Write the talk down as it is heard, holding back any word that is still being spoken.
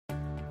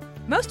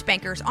Most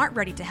bankers aren't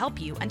ready to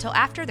help you until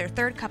after their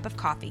third cup of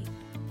coffee.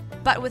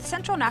 But with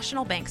Central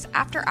National Bank's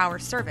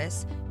after-hours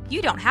service,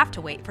 you don't have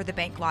to wait for the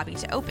bank lobby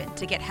to open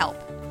to get help.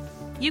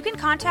 You can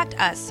contact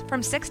us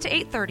from 6 to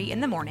 8:30 in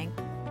the morning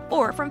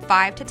or from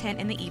 5 to 10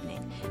 in the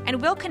evening,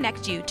 and we'll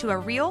connect you to a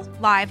real,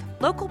 live,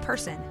 local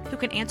person who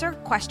can answer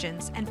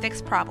questions and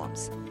fix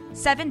problems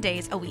 7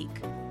 days a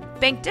week.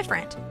 Bank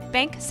different.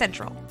 Bank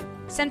Central.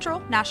 Central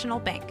National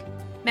Bank.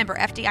 Member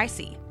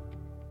FDIC.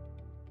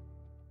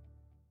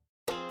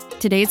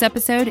 Today's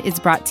episode is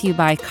brought to you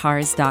by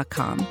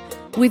Cars.com.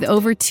 With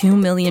over 2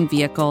 million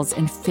vehicles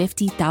and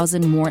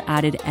 50,000 more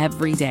added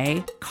every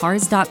day,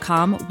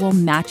 Cars.com will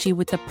match you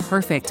with the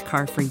perfect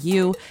car for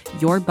you,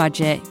 your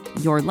budget,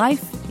 your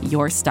life,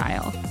 your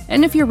style.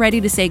 And if you're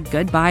ready to say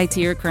goodbye to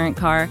your current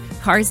car,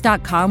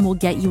 Cars.com will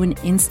get you an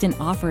instant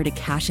offer to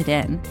cash it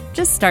in.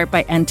 Just start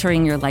by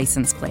entering your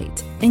license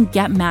plate and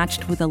get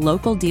matched with a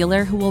local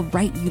dealer who will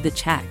write you the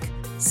check.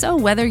 So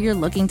whether you're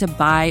looking to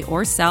buy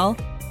or sell,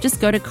 just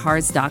go to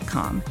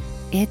Cars.com.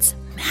 It's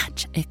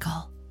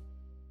magical.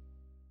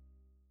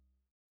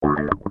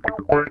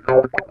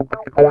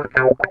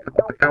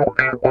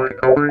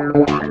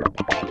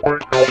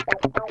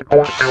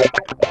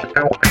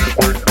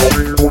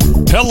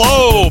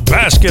 Hello,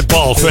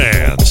 basketball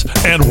fans,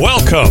 and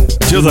welcome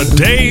to the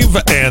Dave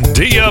and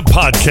Dia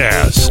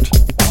podcast.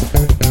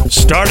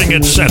 Starting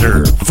at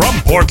center from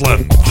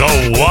Portland,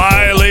 the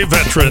wily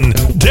veteran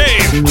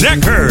Dave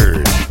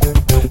Deckard.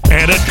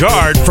 And at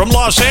guard from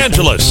Los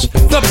Angeles,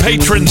 the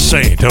patron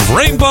saint of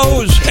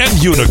rainbows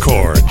and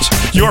unicorns,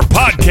 your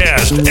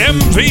podcast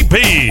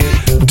MVP,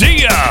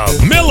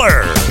 Dia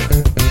Miller.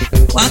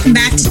 Welcome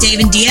back to Dave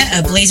and Dia,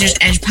 a Blazers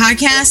Edge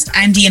podcast.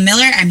 I'm Dia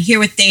Miller. I'm here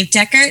with Dave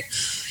Deckard.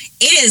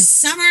 It is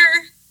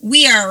summer.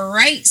 We are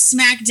right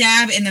smack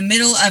dab in the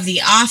middle of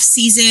the off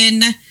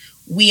season.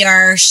 We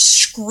are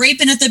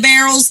scraping at the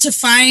barrels to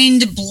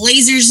find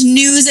Blazers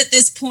news at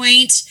this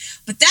point.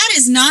 But that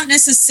is not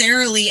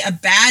necessarily a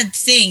bad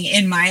thing,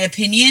 in my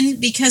opinion,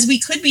 because we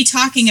could be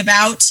talking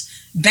about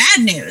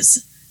bad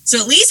news. So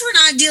at least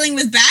we're not dealing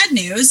with bad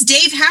news.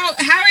 Dave, how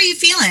are you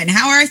feeling?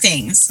 How are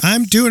things?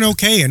 I'm doing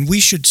okay, and we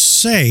should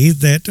say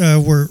that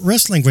we're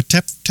wrestling with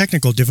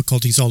technical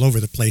difficulties all over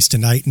the place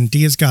tonight, and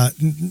Dia's got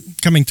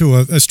coming through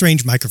a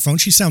strange microphone.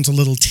 She sounds a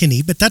little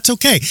tinny, but that's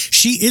okay.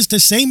 She is the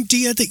same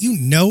Dia that you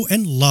know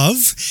and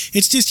love.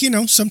 It's just,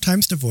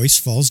 sometimes the voice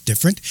falls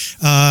different.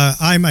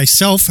 I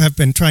myself have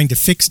been trying to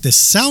fix this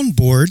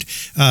soundboard.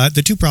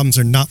 The two problems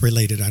are not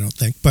related, I don't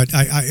think, but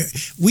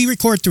we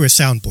record through a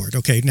soundboard.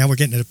 Okay, now we're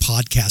getting into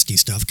podcasty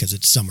stuff because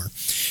it's summer.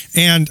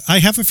 And I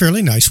have a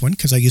fairly nice one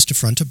because I used to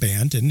front a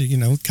band, and,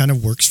 it kind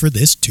of works for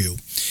this too.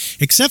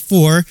 Except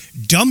for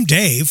Dumb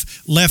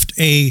Dave left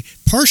a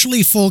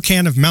partially full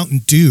can of Mountain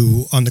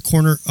Dew on the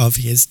corner of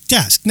his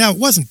desk. Now, it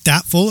wasn't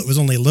that full. It was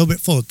only a little bit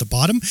full at the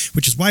bottom,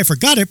 which is why I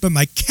forgot it. But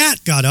my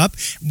cat got up,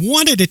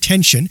 wanted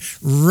attention,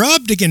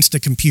 rubbed against the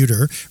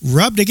computer,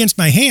 rubbed against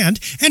my hand,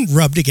 and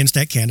rubbed against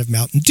that can of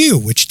Mountain Dew,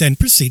 which then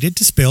proceeded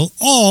to spill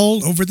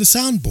all over the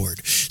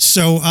soundboard.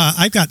 So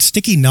I've got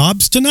sticky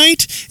knobs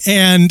tonight,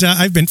 and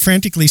I've been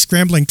frantically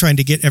scrambling trying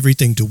to get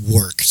everything to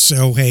work.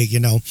 So, hey,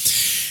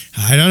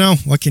 I don't know.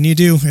 What can you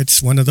do?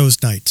 It's one of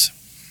those nights.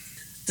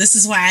 This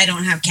is why I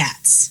don't have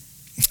cats.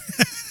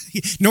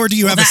 Nor do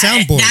you have a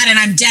soundboard. That, and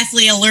I'm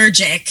deathly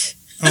allergic.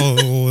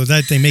 Oh,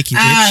 that they make you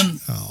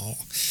itch? Oh,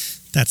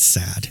 that's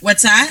sad.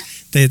 What's that?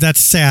 That's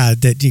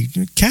sad.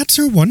 Cats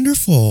are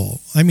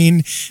wonderful. I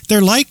mean,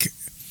 they're like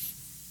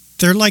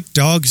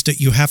dogs that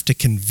you have to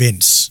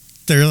convince.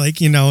 They're like,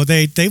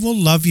 they will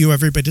love you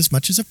every bit as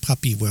much as a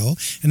puppy will,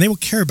 and they will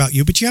care about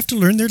you, but you have to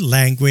learn their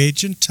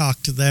language and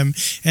talk to them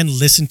and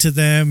listen to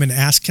them and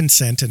ask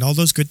consent and all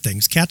those good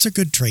things. Cats are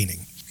good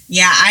training.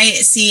 Yeah, I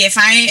see. If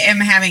I am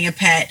having a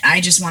pet, I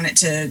just want it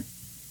to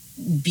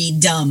be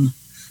dumb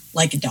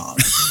like a dog.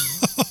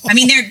 I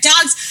mean,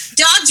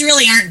 dogs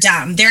really aren't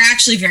dumb. They're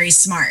actually very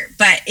smart.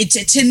 But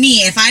to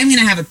me, if I'm going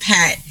to have a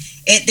pet,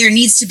 there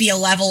needs to be a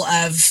level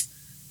of,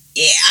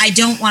 I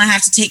don't want to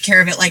have to take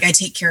care of it like I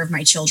take care of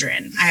my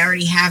children. I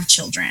already have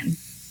children.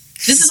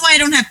 This is why I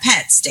don't have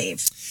pets,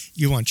 Dave.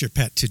 You want your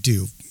pet to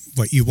do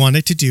what you want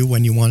it to do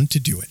when you want it to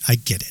do it. I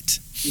get it.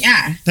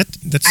 Yeah.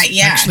 That's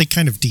actually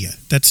kind of Dia.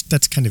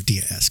 That's kind of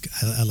Dia-esque.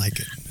 I like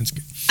it. That's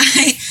good.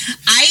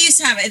 I used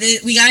to have,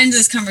 we got into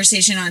this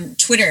conversation on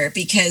Twitter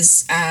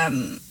because I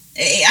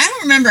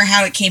don't remember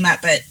how it came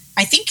up, but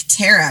I think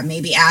Tara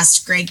maybe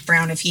asked Greg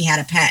Brown if he had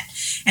a pet,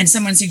 and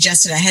someone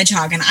suggested a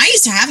hedgehog. And I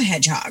used to have a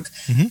hedgehog.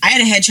 Mm-hmm. I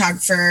had a hedgehog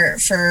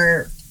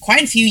for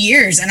quite a few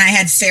years, and I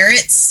had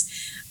ferrets.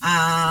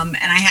 And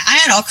I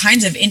had all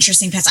kinds of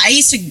interesting pets. I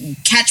used to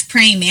catch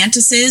praying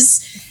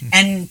mantises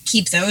and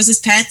keep those as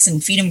pets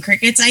and feed them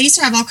crickets. I used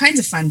to have all kinds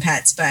of fun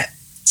pets, but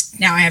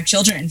now I have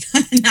children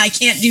and I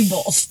can't do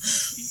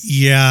both.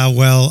 Yeah,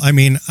 well, I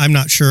mean, I'm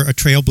not sure a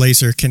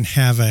trailblazer can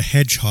have a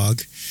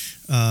hedgehog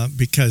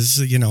because,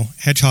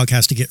 hedgehog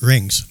has to get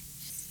rings.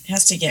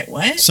 has to get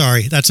what?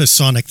 Sorry, that's a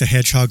Sonic the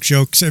Hedgehog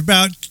joke. So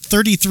about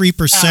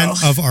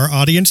 33% of our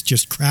audience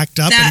just cracked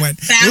up and went,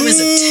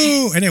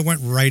 ooh, and it went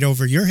right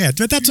over your head.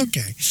 But that's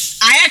okay.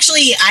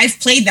 I've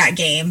played that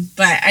game,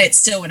 but it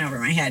still went over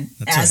my head,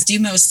 as do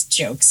most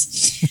jokes.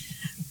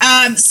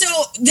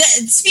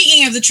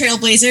 Speaking of the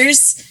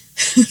Trailblazers,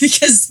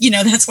 because,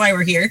 that's why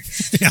we're here.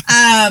 Yeah.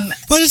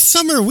 But it's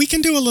summer. We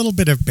can do a little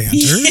bit of banter.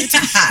 Yeah.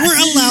 We're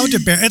allowed to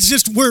banter. It's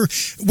just we're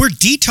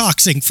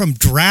detoxing from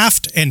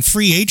draft and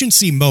free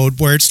agency mode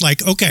where it's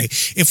like, okay,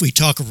 if we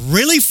talk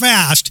really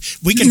fast,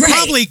 we can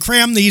probably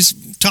cram these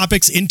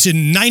topics into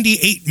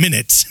 98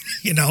 minutes.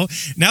 Now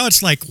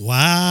it's like,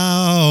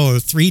 wow,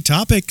 3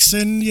 topics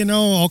and,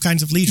 all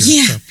kinds of leisure.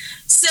 Yeah.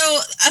 So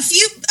a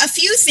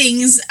few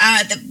things.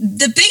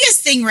 The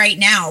biggest thing right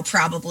now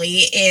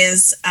probably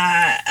is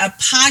a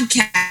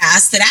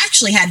podcast that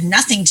actually had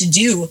nothing to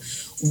do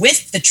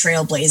with the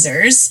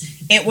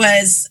Trailblazers. It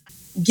was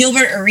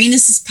Gilbert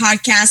Arenas'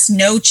 podcast,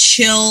 No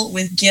Chill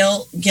with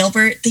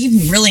Gilbert. They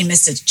really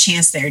missed a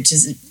chance there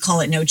to call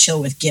it No Chill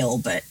with Gil,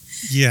 but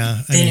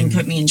yeah, they didn't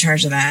put me in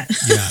charge of that.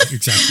 Yeah,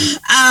 exactly.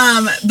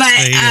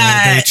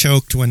 But they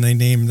choked when they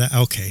named that.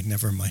 Okay,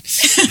 never mind.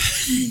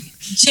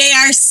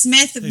 J.R.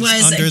 Smith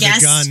was under a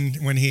guest. the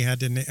gun when he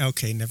had to.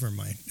 Okay, never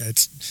mind.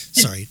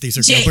 Sorry, these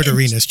are Gilbert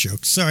Arenas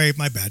jokes. Sorry,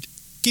 my bad.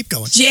 Keep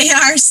going.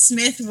 J.R.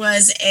 Smith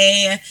was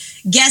a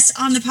guest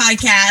on the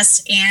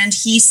podcast, and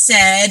he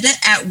said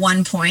at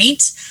one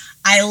point,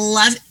 I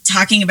love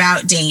talking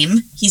about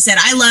Dame. He said,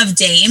 I love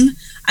Dame.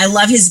 I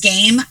love his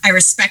game. I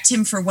respect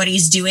him for what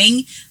he's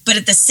doing. But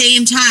at the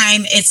same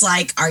time, it's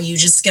like, are you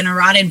just going to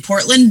rot in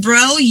Portland,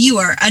 bro? You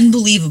are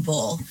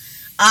unbelievable.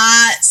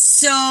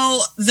 So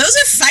those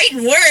are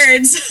fighting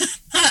words.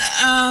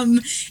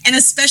 And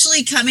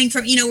especially coming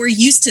from, we're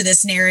used to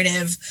this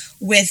narrative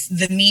with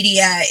the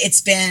media.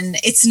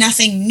 It's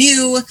nothing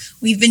new.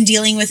 We've been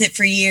dealing with it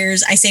for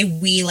years. I say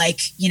we, like,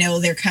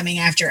 they're coming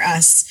after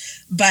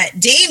us, but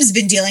Dame's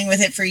been dealing with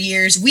it for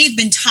years. We've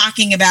been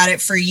talking about it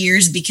for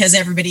years because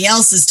everybody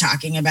else is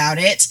talking about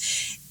it.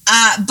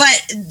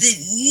 But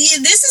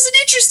this is an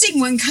interesting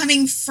one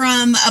coming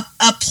from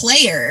a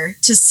player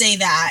to say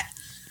that.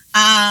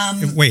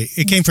 Wait,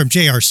 it came from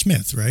J.R.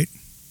 Smith, right?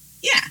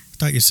 Yeah.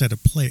 I thought you said a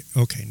play.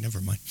 Okay,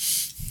 never mind.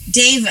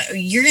 Dave,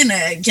 you're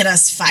gonna get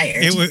us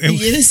fired.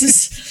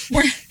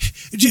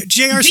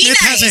 J.R. Smith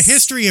has a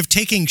history of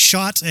taking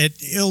shots at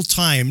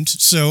ill-timed,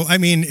 so I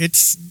mean,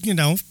 it's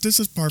this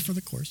is par for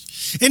the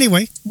course.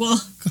 Anyway, well,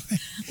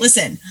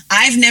 listen,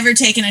 I've never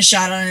taken a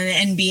shot on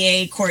an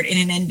NBA court in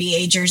an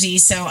NBA jersey,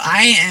 so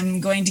I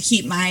am going to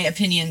keep my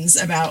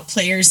opinions about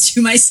players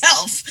to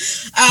myself.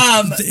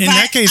 In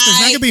that case, there's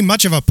not going to be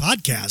much of a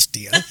podcast,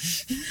 Dia.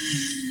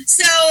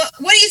 So,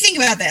 what do you think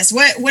about this?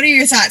 What are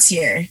your thoughts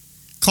here?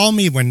 Call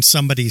me when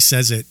somebody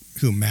says it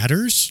who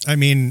matters. I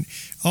mean,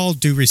 all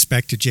due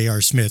respect to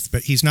J.R. Smith,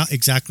 but he's not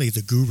exactly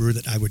the guru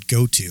that I would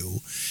go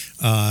to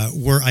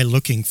were I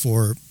looking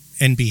for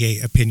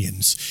NBA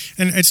opinions.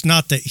 And it's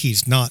not that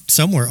he's not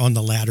somewhere on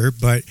the ladder,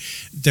 but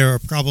there are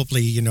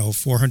probably,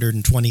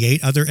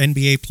 428 other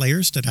NBA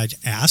players that I'd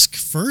ask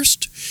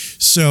first.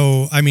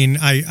 So, I mean,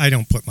 I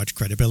don't put much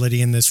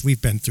credibility in this.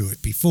 We've been through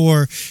it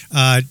before.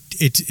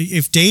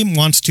 If Dame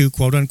wants to,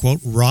 quote unquote,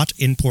 rot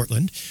in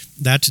Portland,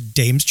 that's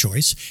Dame's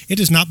choice. It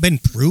has not been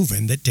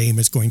proven that Dame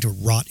is going to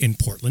rot in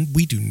Portland.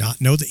 We do not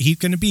know that he's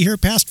going to be here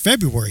past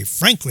February,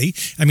 frankly.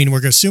 I mean,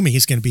 we're assuming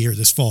he's going to be here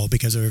this fall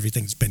because of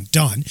everything that's been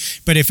done.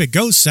 But if it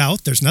goes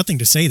south, there's nothing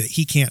to say that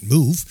he can't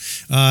move.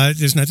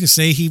 There's nothing to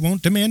say he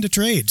won't demand a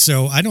trade.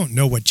 So I don't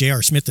know what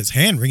J.R. Smith is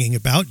hand-wringing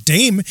about.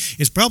 Dame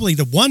is probably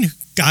the one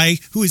guy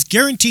who is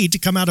guaranteed to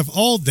come out of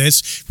all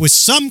this with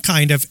some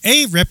kind of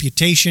A,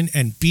 reputation,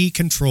 and B,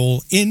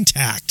 control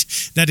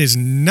intact. That is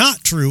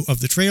not true of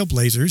the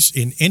Trailblazers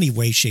in any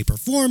way, shape, or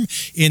form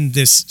in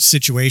this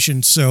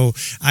situation. So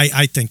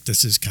I think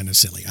this is kind of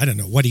silly. I don't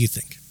know. What do you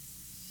think?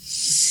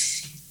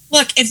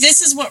 Look, if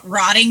this is what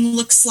rotting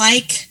looks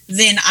like,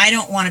 then I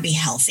don't want to be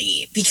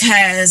healthy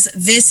because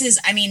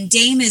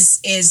Dame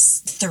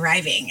is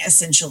thriving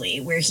essentially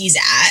where he's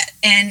at.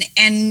 And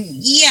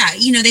yeah,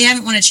 they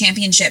haven't won a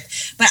championship,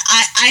 but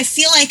I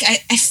feel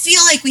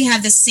like we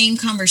have the same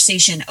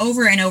conversation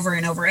over and over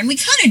and over. And we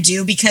kind of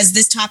do because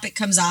this topic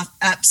comes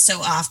up so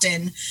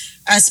often,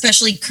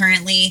 especially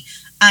currently.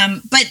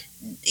 But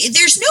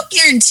there's no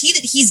guarantee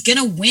that he's going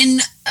to win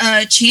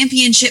a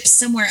championship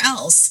somewhere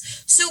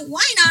else. So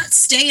why not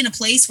stay in a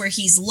place where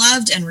he's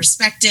loved and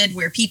respected,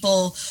 where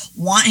people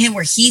want him,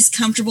 where he's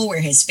comfortable,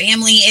 where his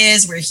family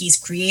is, where he's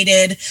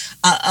created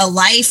a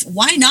life?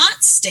 Why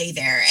not stay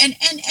there? And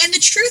the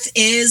truth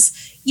is,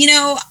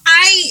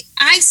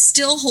 I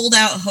still hold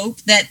out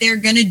hope that they're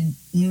going to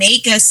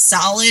make a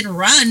solid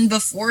run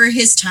before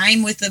his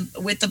time with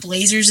the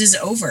Blazers is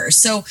over.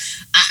 So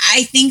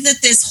I think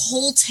that this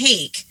whole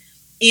take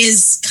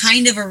is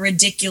kind of a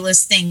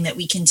ridiculous thing that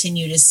we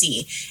continue to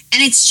see.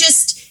 And it's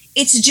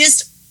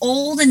just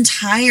old and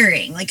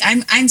tiring. Like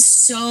I'm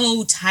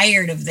so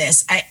tired of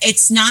this.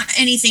 It's not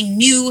anything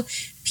new.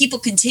 People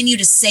continue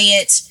to say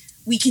it.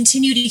 we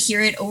continue to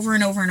hear it over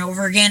and over and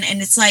over again.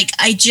 And it's like,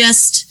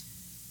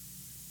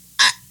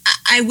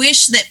 I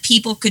wish that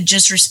people could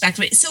just respect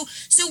it. So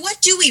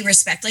what do we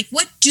respect? Like,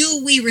 what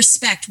do we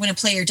respect when a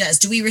player does?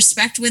 Do we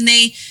respect when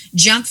they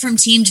jump from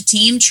team to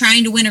team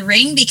trying to win a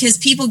ring? Because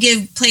people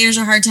give players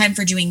a hard time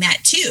for doing that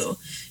too.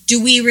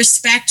 Do we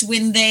respect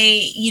when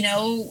they,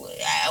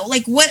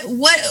 like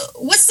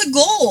what's the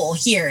goal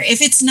here?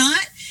 If it's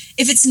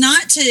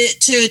not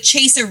to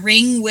chase a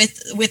ring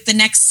with the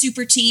next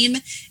super team,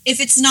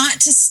 if it's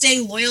not to stay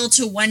loyal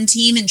to one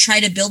team and try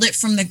to build it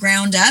from the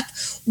ground up,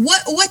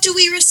 what do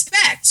we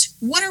respect?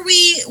 What are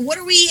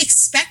we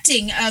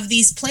expecting of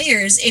these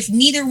players if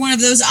neither one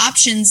of those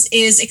options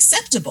is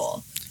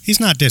acceptable? He's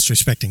not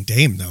disrespecting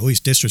Dame though.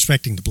 He's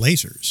disrespecting the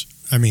Blazers.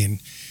 I mean,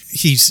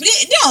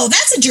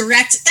 that's a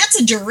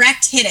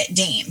direct hit at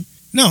Dame.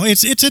 No,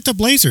 it's at the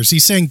Blazers.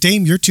 He's saying,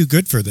 Dame, you're too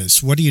good for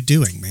this. What are you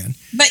doing, man?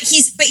 But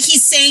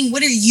he's saying,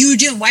 what are you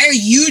doing? Why are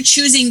you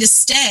choosing to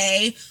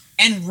stay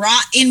and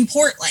rot in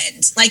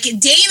Portland? Like,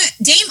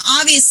 Dame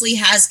obviously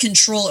has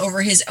control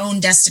over his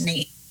own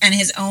destiny and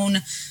his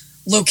own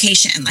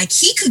location. Like,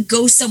 he could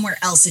go somewhere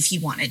else if he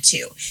wanted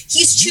to.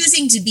 He's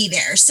choosing to be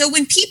there. So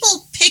when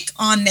people pick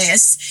on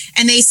this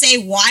and they say,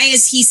 why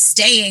is he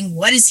staying?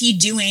 What is he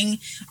doing?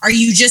 Are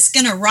you just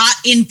going to rot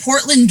in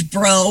Portland,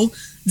 bro?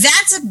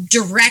 That's a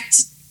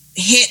direct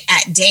hit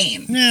at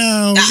Dame.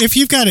 No, if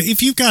you've got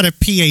a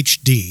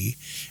PhD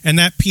and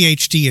that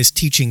PhD is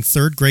teaching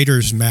third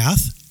graders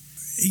math,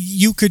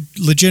 you could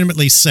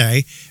legitimately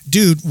say,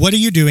 dude, what are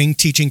you doing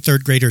teaching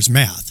third graders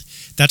math?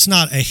 That's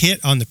not a hit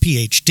on the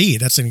PhD.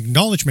 That's an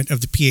acknowledgement of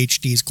the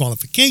PhD's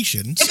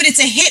qualifications. Yeah, but it's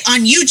a hit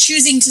on you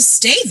choosing to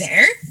stay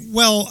there.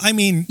 Well, I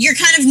mean, you're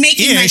kind of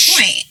making my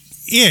point.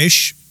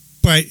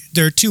 But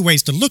there are two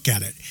ways to look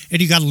at it,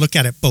 and you got to look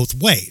at it both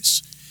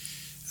ways.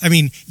 I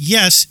mean,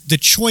 yes, the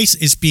choice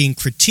is being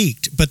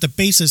critiqued, but the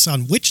basis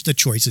on which the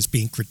choice is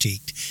being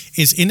critiqued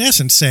is, in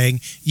essence,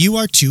 saying, you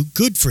are too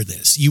good for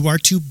this. You are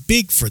too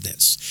big for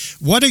this.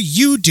 What are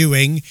you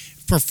doing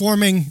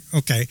performing?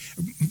 Okay,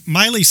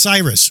 Miley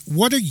Cyrus,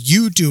 what are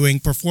you doing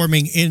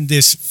performing in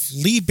this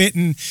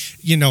flea-bitten,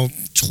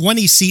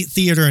 20-seat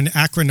theater in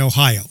Akron,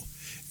 Ohio?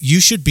 You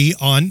should be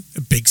on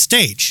a big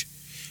stage.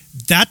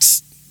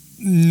 That's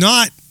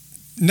not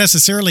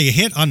necessarily a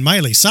hit on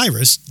Miley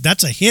Cyrus.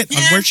 That's a hit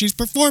on where she's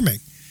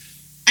performing.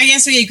 I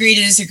guess we agree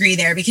to disagree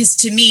there, because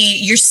to me,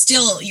 you're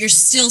still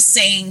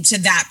saying to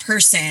that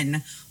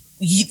person,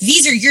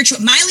 these are your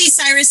choices. Miley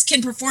Cyrus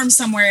can perform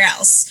somewhere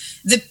else.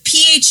 The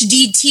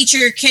PhD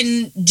teacher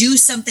can do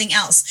something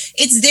else.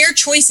 It's their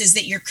choices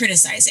that you're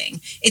criticizing.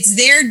 It's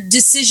their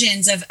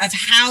decisions of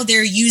how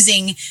they're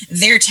using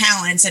their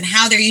talents and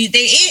how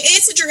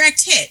it's a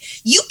direct hit.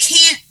 You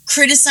can't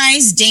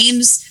criticize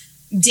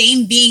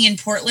Dame being in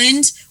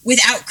Portland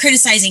without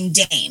criticizing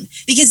Dame,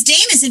 because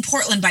Dame is in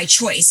Portland by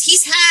choice.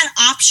 He's had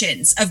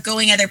options of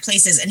going other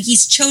places and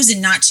he's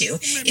chosen not to.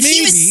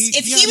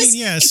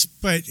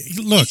 But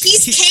look, if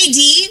he's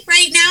KD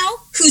right now,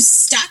 who's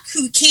stuck,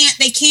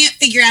 they can't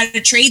figure out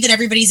a trade that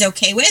everybody's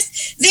okay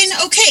with, then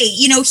okay,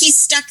 he's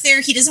stuck there.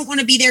 He doesn't want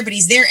to be there, but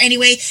he's there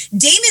anyway.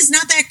 Dame is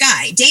not that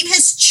guy. Dame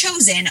has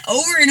chosen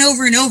over and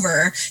over and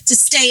over to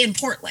stay in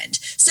Portland.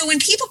 So when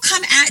people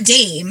come at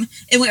Dame,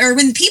 or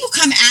when people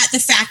come at the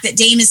fact that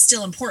Dame is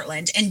still in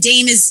Portland and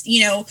Dame is,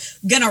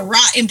 gonna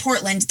rot in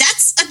Portland,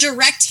 that's a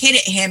direct hit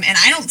at him, and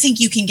I don't think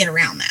you can get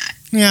around that.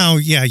 No,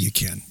 yeah, you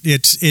can.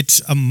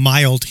 It's a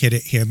mild hit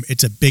at him.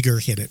 It's a bigger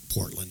hit at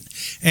Portland.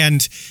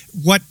 And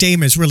what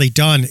Dame has really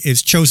done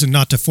is chosen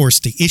not to force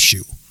the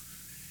issue.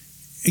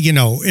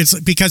 It's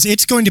because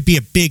it's going to be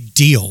a big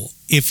deal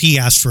if he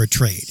asks for a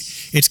trade.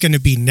 It's going to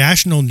be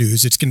national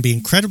news. It's going to be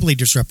incredibly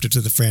disruptive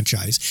to the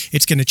franchise.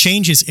 It's going to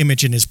change his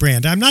image and his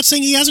brand. I'm not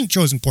saying he hasn't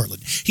chosen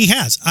Portland. He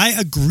has. I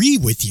agree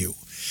with you.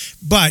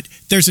 But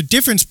there's a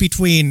difference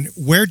between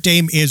where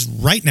Dame is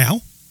right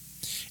now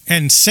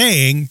and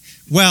saying,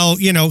 well,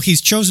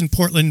 he's chosen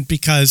Portland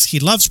because he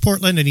loves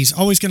Portland and he's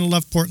always going to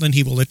love Portland.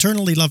 He will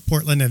eternally love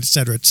Portland, et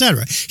cetera, et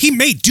cetera. He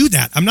may do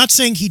that. I'm not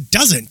saying he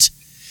doesn't.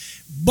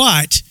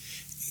 But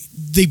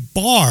the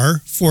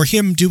bar for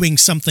him doing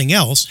something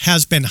else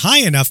has been high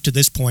enough to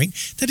this point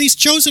that he's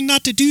chosen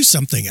not to do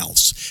something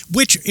else,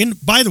 which,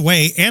 by the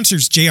way,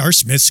 answers J.R.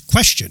 Smith's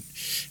question.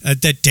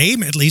 That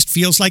Dame at least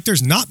feels like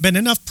there's not been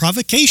enough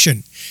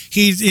provocation.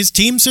 His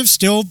teams have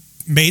still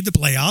made the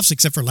playoffs,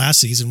 except for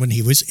last season when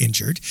he was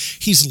injured.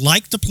 He's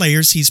liked the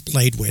players he's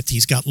played with.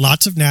 He's got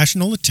lots of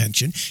national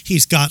attention.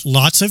 He's got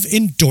lots of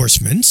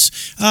endorsements.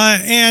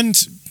 And,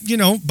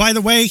 by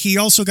the way, he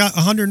also got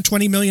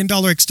 $120 million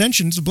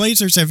extensions. The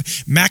Blazers have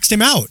maxed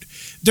him out.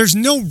 There's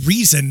no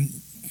reason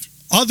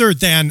other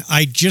than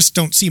I just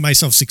don't see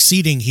myself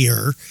succeeding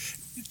here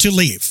to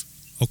leave.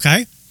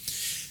 Okay?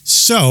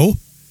 So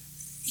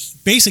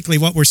basically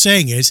what we're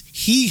saying is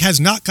he has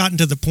not gotten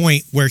to the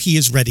point where he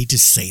is ready to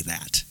say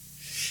that.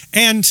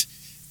 And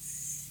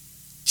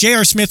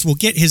J.R. Smith will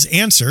get his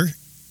answer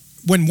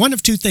when one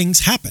of two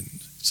things happen.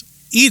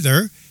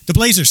 Either the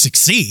Blazers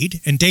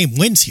succeed and Dame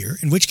wins here,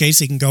 in which case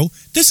he can go,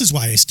 this is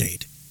why I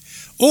stayed.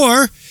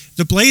 Or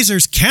the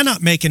Blazers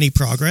cannot make any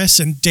progress,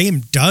 and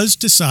Dame does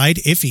decide,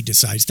 if he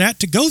decides that,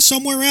 to go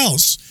somewhere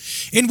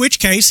else. In which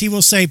case, he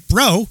will say,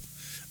 bro,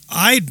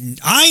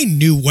 I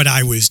knew what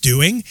I was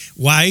doing.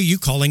 Why are you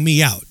calling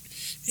me out?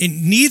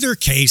 In neither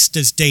case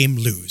does Dame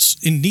lose.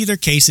 In neither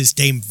case is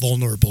Dame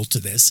vulnerable to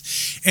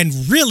this.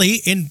 And really,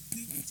 in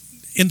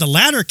the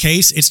latter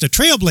case, it's the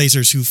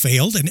Trailblazers who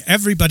failed, and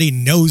everybody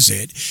knows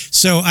it.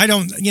 So I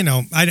don't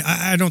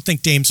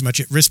think Dame's much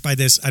at risk by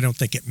this. I don't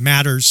think it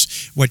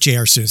matters what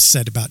J.R. Smith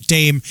said about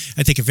Dame.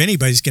 I think if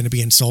anybody's going to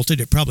be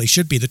insulted, it probably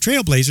should be the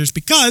Trailblazers,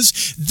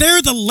 because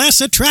they're the less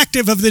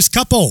attractive of this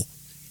couple.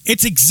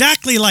 It's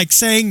exactly like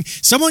saying,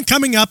 someone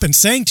coming up and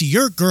saying to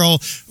your girl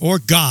or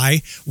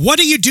guy, what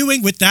are you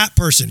doing with that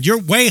person?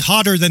 You're way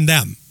hotter than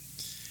them.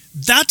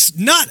 That's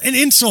not an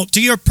insult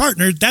to your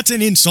partner. That's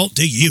an insult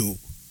to you.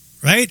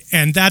 Right?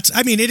 And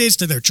it is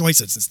to their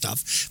choices and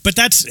stuff, but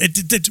that's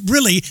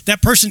really,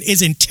 that person is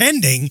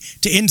intending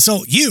to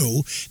insult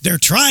you. They're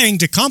trying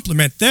to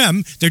compliment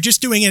them. They're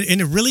just doing it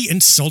in a really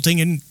insulting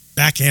and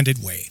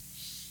backhanded way.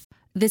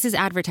 This is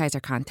advertiser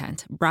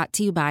content brought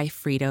to you by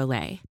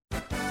Frito-Lay.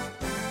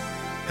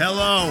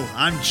 Hello,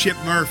 I'm Chip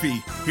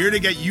Murphy, here to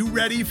get you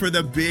ready for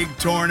the big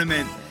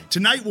tournament.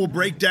 Tonight we'll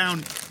break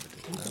down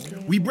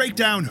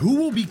who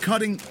will be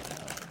cutting.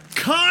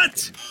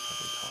 Cut!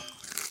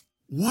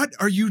 What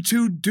are you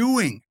two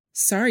doing?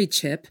 Sorry,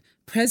 Chip.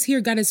 Prez here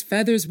got his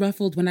feathers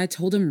ruffled when I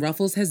told him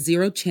Ruffles has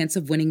zero chance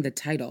of winning the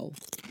title.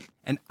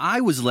 And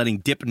I was letting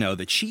Dip know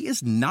that she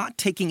is not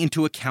taking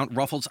into account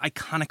Ruffles'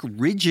 iconic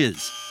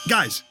ridges.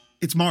 Guys,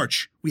 it's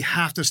March. We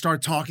have to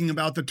start talking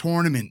about the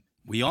tournament.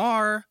 We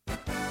are.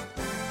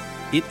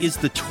 It is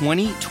the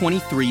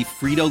 2023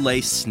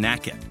 Frito-Lay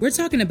Snack It. We're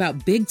talking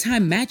about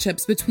big-time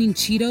matchups between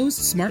Cheetos,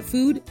 Smart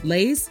Food,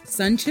 Lay's,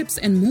 Sun Chips,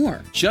 and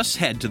more. Just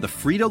head to the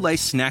Frito-Lay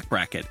Snack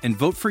Bracket and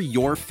vote for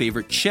your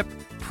favorite chip,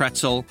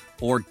 pretzel,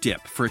 or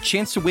dip for a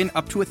chance to win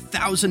up to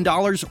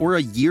 $1,000 or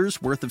a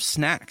year's worth of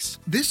snacks.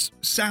 This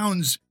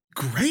sounds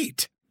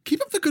great.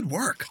 Keep up the good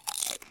work.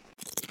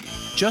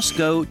 Just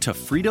go to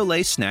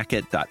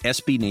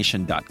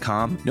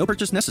fritolaysnackit.sbnation.com. No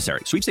purchase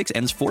necessary. Sweepstakes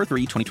ends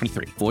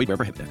 4/3/2023. Void where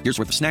prohibited. Year's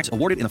worth of snacks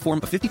awarded in the form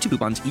of 52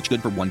 coupons, each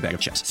good for one bag of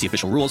chips. See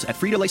official rules at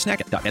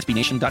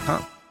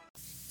fritolaysnackit.sbnation.com.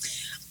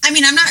 I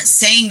mean, I'm not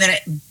saying that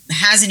it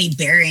has any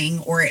bearing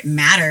or it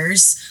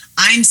matters.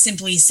 I'm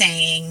simply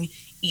saying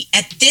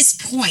at this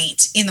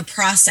point in the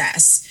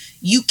process,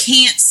 you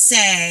can't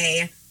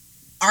say,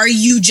 are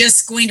you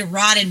just going to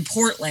rot in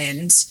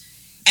Portland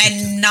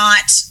and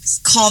not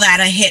call that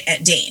a hit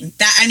at Dame?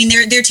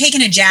 They're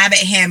taking a jab at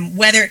him.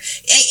 When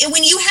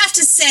you have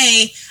to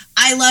say,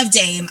 I love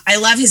Dame, I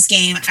love his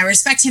game, I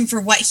respect him for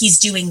what he's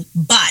doing,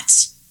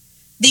 but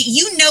that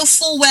you know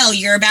full well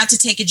you're about to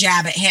take a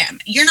jab at him.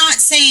 You're not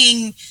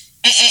saying,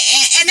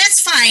 and that's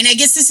fine. I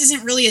guess this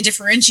isn't really a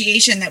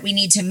differentiation that we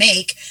need to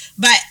make,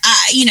 but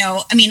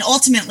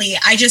ultimately,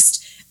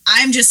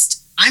 I'm just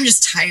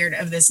tired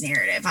of this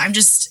narrative.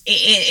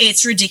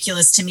 It's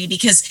ridiculous to me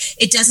because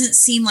it doesn't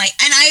seem like,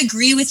 and I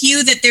agree with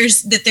you that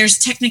there's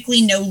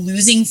technically no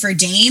losing for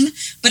Dame,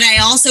 but I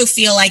also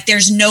feel like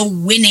there's no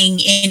winning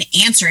in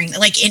answering.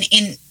 Like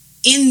in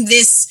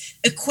this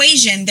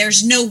equation,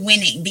 there's no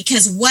winning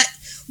because what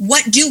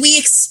do we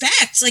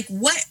expect? Like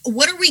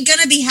what are we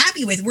going to be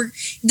happy with?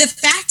 The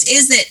fact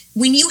is that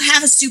when you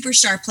have a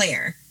superstar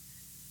player,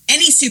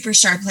 any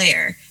superstar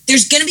player,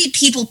 there's going to be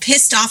people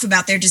pissed off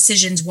about their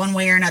decisions one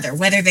way or another,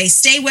 whether they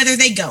stay, whether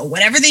they go,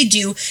 whatever they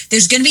do,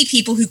 there's going to be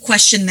people who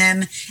question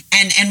them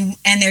and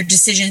their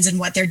decisions and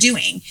what they're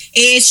doing.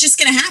 It's just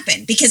going to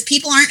happen because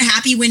people aren't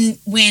happy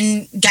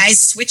when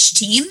guys switch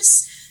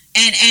teams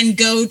and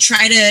go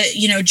try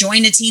to,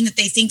 join a team that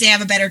they think they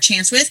have a better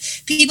chance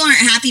with. People aren't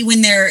happy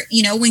when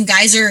when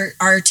guys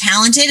are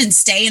talented and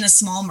stay in a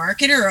small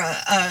market or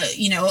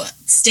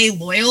stay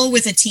loyal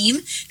with a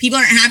team. People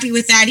aren't happy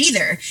with that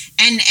either.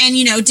 And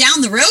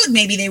down the road,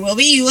 maybe they will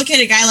be. You look at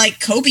a guy like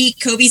Kobe.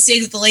 Kobe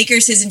stayed with the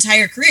Lakers his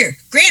entire career.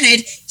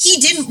 Granted, he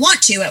didn't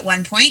want to at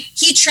one point.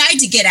 He tried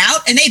to get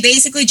out and they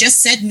basically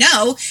just said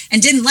no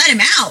and didn't let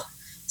him out.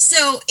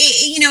 So,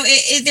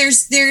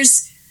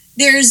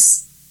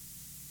 there's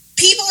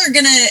people are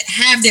going to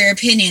have their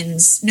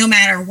opinions no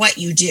matter what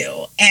you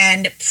do.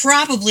 And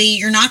probably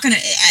you're not going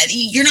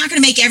to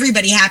make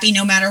everybody happy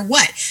no matter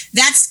what.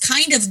 That's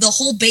kind of the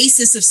whole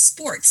basis of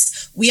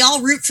sports. We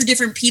all root for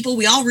different people.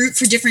 We all root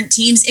for different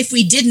teams. If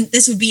we didn't,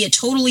 this would be a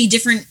totally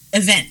different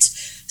event.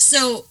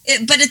 So,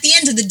 but at the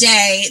end of the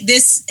day,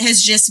 this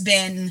has just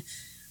been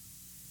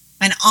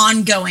an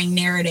ongoing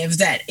narrative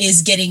that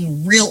is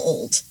getting real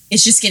old.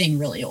 It's just getting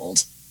really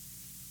old.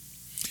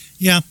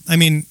 Yeah.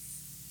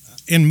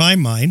 In my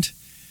mind,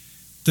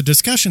 the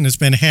discussion has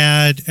been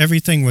had.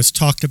 Everything was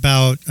talked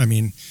about.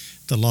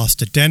 The loss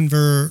to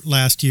Denver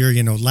last year,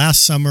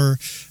 last summer,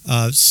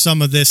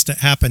 some of this that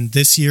happened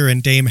this year,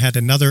 and Dame had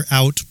another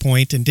out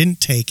point and didn't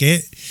take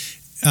it.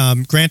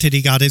 Granted,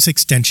 he got his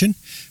extension,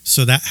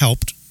 so that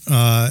helped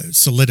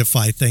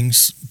solidify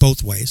things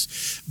both ways.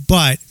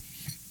 But,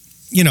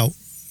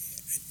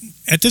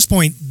 at this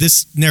point,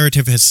 this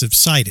narrative has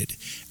subsided.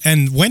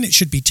 And when it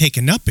should be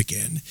taken up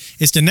again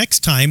is the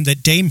next time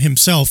that Dame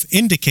himself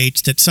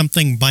indicates that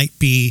something might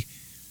be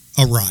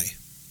awry.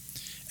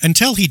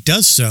 Until he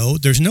does so,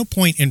 there's no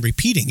point in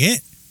repeating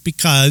it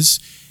because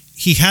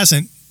he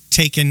hasn't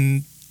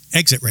taken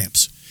exit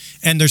ramps.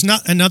 And there's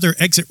not another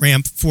exit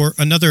ramp for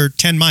another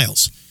 10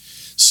 miles.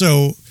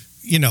 So,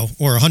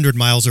 or 100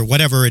 miles or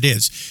whatever it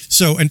is.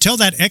 So until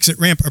that exit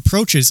ramp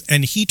approaches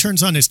and he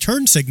turns on his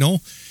turn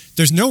signal,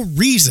 there's no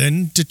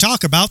reason to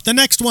talk about the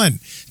next one.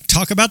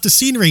 Talk about the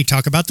scenery,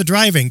 talk about the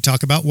driving,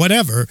 talk about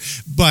whatever.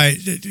 But,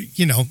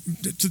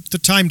 the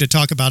time to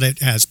talk about it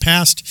has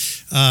passed.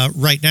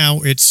 Right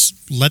now, it's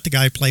let the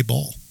guy play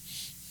ball.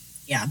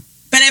 Yeah.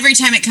 But every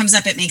time it comes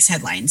up, it makes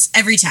headlines.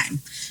 Every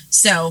time.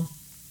 So,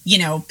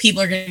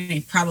 people are going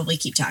to probably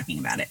keep talking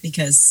about it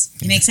because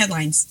it makes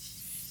headlines.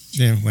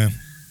 Yeah, well,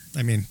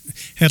 I mean,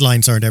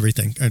 headlines aren't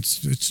everything.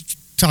 It's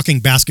talking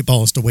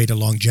basketball is the way to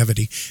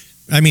longevity.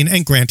 I mean,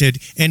 and granted,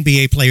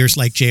 NBA players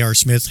like J.R.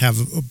 Smith have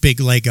a big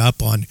leg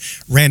up on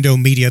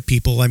rando media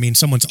people. I mean,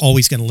 someone's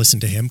always going to listen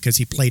to him because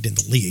he played in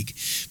the league.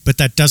 But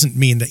that doesn't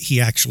mean that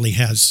he actually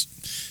has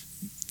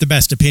the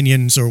best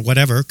opinions or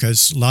whatever,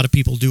 because a lot of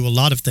people do a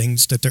lot of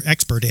things that they're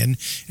expert in,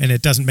 and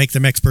it doesn't make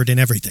them expert in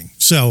everything.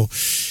 So,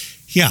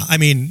 yeah, I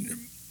mean,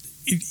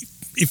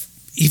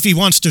 if he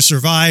wants to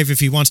survive, if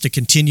he wants to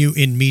continue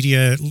in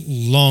media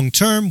long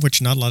term,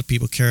 which not a lot of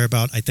people care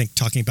about, I think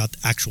talking about the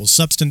actual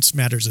substance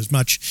matters as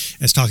much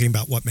as talking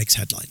about what makes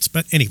headlines.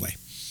 But anyway.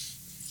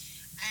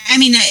 I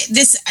mean,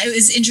 it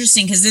was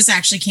interesting because this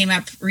actually came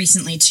up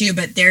recently too,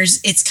 but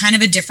it's kind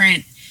of a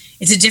different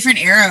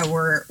era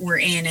we're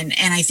in.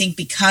 And I think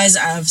because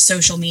of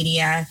social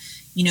media,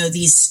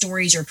 these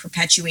stories are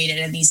perpetuated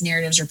and these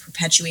narratives are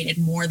perpetuated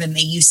more than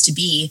they used to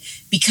be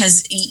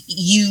because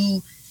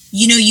you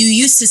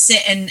used to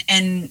sit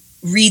and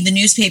read the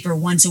newspaper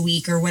once a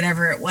week or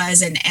whatever it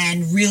was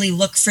and really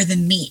look for the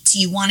meat.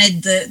 You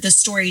wanted the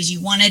stories.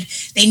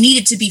 They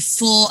needed to be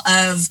full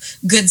of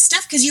good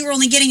stuff because you were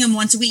only getting them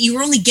once a week. You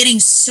were only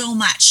getting so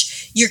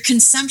much. Your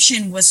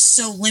consumption was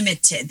so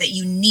limited that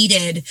you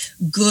needed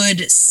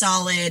good,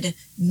 solid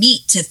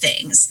meat to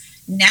things.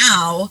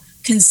 Now,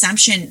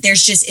 consumption,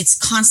 it's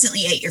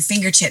constantly at your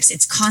fingertips.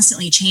 It's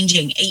constantly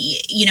changing.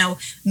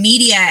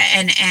 Media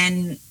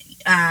and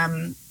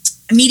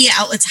media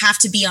outlets have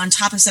to be on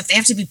top of stuff. They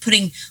have to be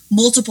putting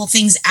multiple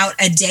things out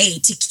a day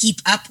to keep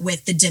up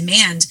with the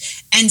demand.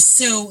 And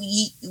so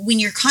when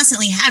you're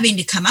constantly having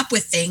to come up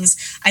with things,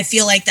 I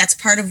feel like that's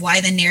part of why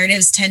the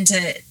narratives tend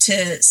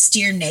to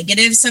steer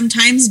negative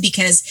sometimes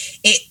because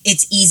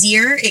it's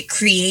easier. It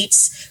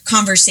creates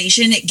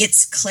conversation. It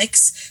gets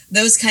clicks,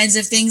 those kinds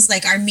of things.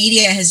 Like our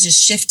media has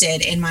just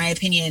shifted, in my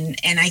opinion.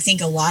 And I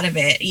think a lot of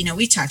it,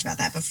 we've talked about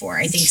that before.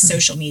 I think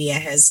social media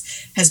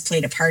has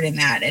played a part in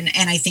that.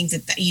 And I think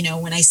that,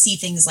 when I see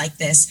things like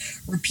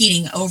this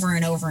repeating over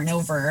and over and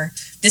over,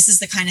 this is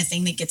the kind of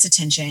thing that gets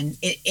attention.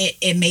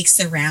 It makes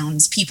the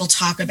rounds. People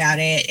talk about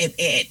it.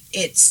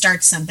 It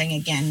starts something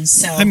again.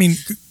 So, I mean,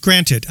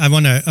 granted, I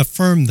want to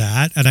affirm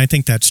that, and I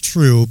think that's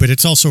true, but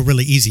it's also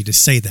really easy to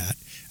say that.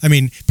 I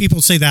mean,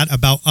 people say that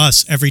about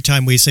us every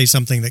time we say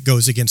something that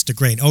goes against the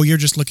grain. Oh, you're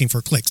just looking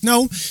for clicks.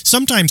 No,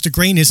 sometimes the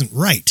grain isn't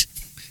right?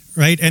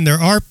 And there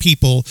are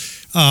people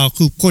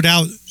who put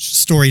out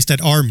stories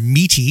that are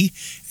meaty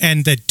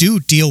and that do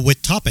deal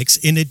with topics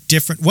in a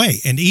different way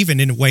and even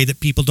in a way that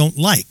people don't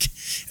like.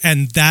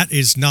 And that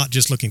is not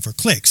just looking for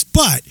clicks.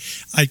 But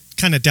I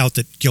kind of doubt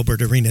that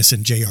Gilbert Arenas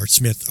and J.R.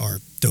 Smith are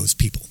those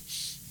people.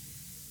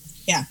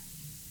 Yeah.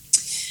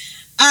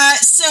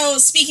 So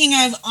speaking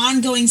of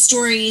ongoing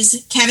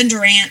stories, Kevin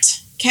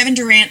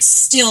Durant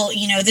still,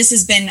 this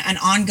has been an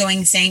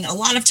ongoing thing. A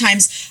lot of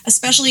times,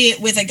 especially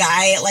with a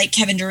guy like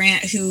Kevin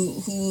Durant,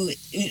 who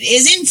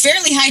is in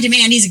fairly high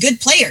demand. He's a good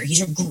player.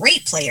 He's a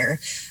great player.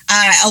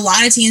 A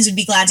lot of teams would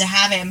be glad to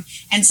have him.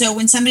 And so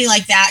when somebody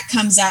like that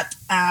comes up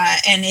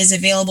and is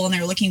available and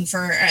they're looking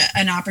for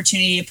an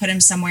opportunity to put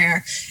him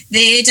somewhere,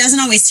 it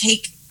doesn't always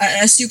take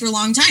a super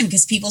long time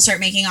because people start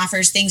making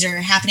offers. Things are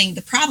happening.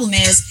 The problem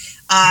is,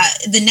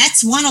 the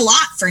Nets won a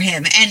lot for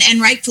him,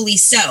 and rightfully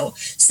so.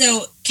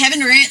 So Kevin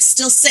Durant's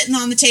still sitting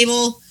on the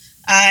table.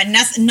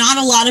 Not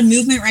a lot of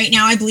movement right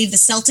now. I believe the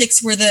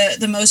Celtics were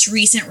the most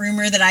recent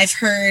rumor that I've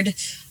heard.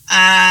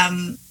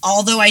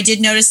 Although I did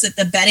notice that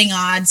the betting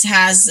odds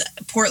has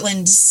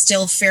Portland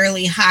still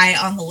fairly high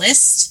on the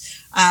list,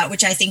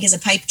 which I think is a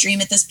pipe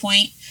dream at this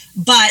point.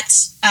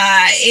 But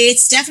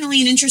it's definitely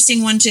an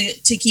interesting one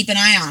to keep an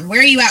eye on.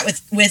 Where are you at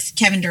with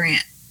Kevin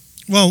Durant?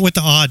 Well, with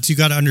the odds, you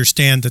got to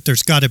understand that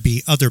there's got to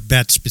be other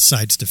bets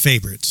besides the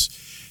favorites.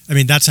 I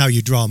mean, that's how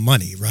you draw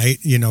money, right?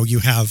 You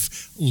have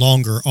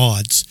longer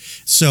odds.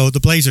 So the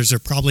Blazers are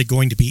probably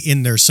going to be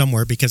in there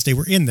somewhere because they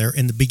were in there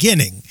in the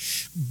beginning.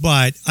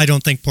 But I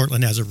don't think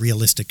Portland has a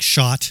realistic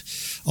shot.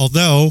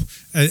 Although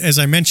as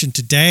I mentioned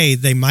today,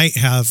 they might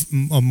have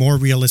a more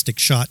realistic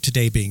shot,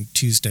 today being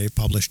Tuesday,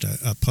 published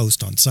a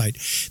post on site.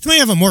 They might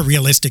have a more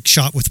realistic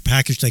shot with the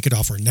package they could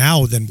offer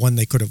now than one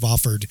they could have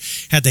offered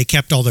had they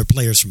kept all their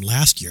players from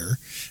last year.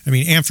 I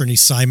mean, Anthony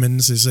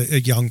Simons is a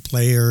young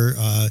player.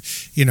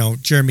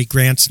 Jeremy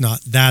Grant's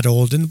not that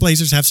old. And the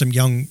Blazers have some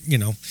young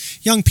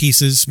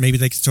pieces. Maybe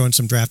they could throw in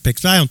some draft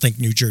picks. But I don't think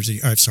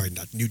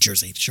not New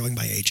Jersey, showing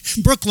my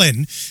age.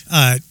 Brooklyn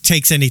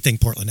takes anything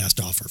Portland has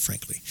to offer,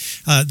 frankly.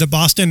 The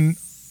Boston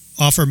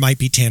offer might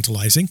be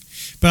tantalizing,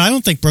 but I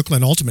don't think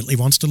Brooklyn ultimately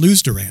wants to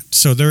lose Durant.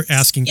 So their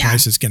asking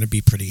price is going to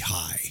be pretty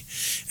high.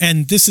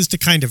 And this is the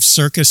kind of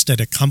circus that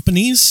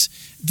accompanies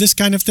this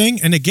kind of thing.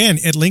 And again,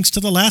 it links to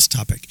the last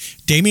topic.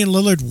 Damian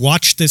Lillard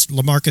watched this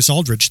LaMarcus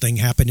Aldridge thing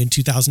happen in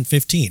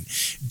 2015.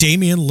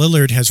 Damian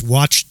Lillard has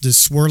watched the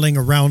swirling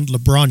around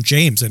LeBron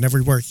James and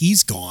everywhere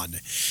he's gone.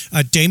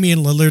 Damian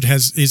Lillard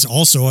is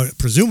also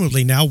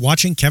presumably now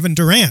watching Kevin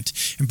Durant.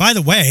 And by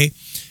the way,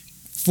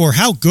 for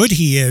how good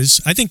he is,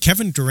 I think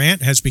Kevin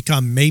Durant has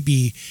become,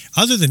 maybe,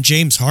 other than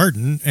James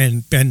Harden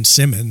and Ben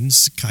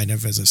Simmons, kind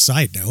of as a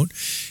side note,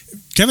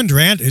 Kevin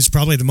Durant is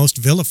probably the most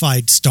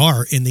vilified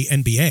star in the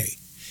NBA,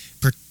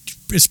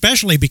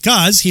 especially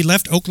because he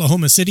left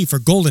Oklahoma City for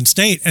Golden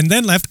State and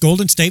then left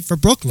Golden State for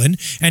Brooklyn,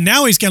 and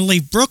now he's going to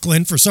leave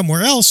Brooklyn for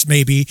somewhere else,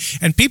 maybe,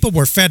 and people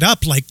were fed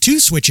up like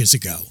 2 switches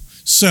ago.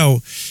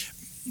 So,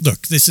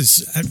 look, this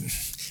is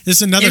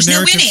another There's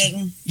narrative. No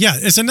winning. Yeah,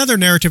 it's another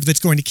narrative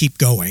that's going to keep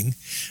going.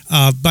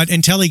 But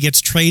until he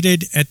gets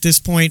traded, at this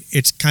point,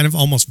 it's kind of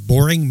almost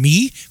boring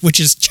me, which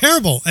is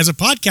terrible. As a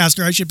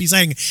podcaster, I should be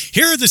saying,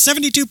 here are the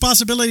 72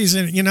 possibilities.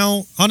 And,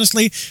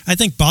 honestly, I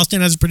think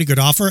Boston has a pretty good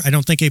offer. I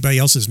don't think anybody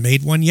else has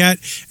made one yet.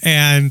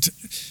 And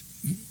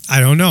I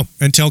don't know.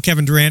 Until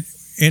Kevin Durant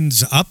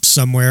ends up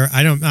somewhere,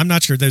 I'm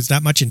not sure there's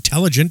that much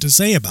intelligent to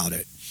say about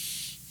it.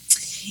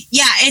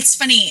 Yeah, it's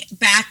funny.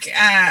 Back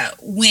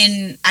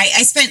when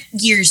I spent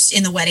years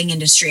in the wedding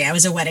industry, I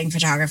was a wedding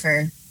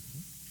photographer.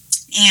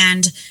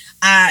 And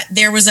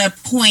there was a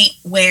point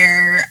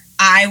where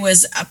I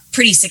was a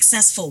pretty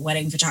successful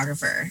wedding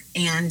photographer.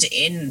 And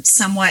in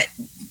somewhat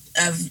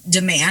of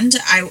demand,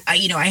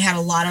 I had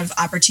a lot of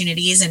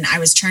opportunities and I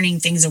was turning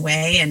things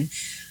away. And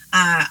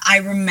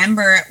I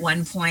remember at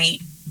one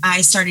point,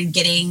 I started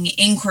getting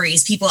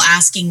inquiries, people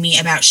asking me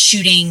about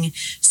shooting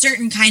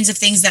certain kinds of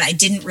things that I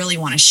didn't really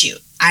want to shoot.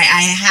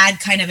 I had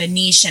kind of a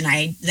niche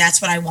and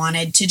that's what I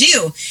wanted to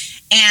do.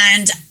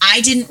 And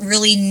I didn't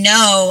really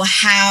know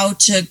how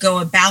to go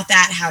about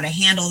that, how to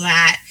handle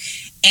that.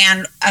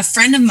 And a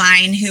friend of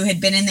mine who had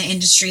been in the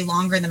industry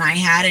longer than I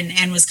had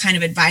and was kind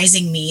of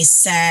advising me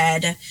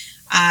said,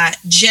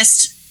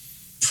 just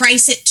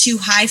price it too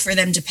high for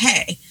them to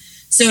pay.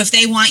 So if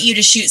they want you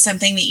to shoot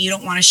something that you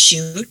don't want to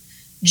shoot,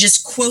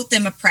 just quote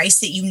them a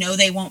price that you know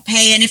they won't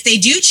pay. And if they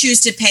do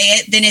choose to pay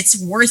it, then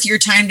it's worth your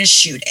time to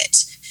shoot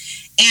it.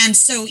 And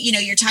so,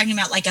 you're talking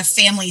about like a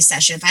family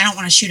session. If I don't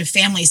want to shoot a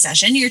family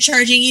session, you're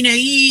charging,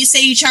 you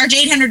say you charge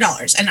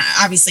 $800. And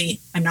obviously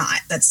I'm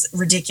not. That's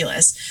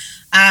ridiculous.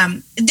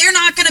 They're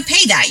not going to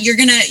pay that. You're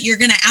going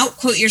to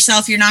outquote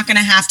yourself. You're not going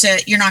to have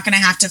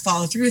to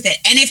follow through with it.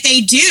 And if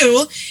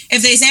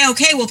they say,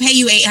 okay, we'll pay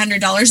you $800,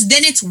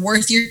 then it's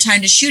worth your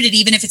time to shoot it,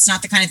 even if it's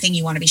not the kind of thing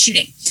you want to be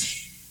shooting.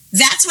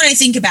 That's what I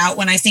think about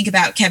when I think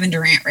about Kevin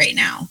Durant right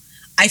now.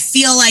 I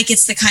feel like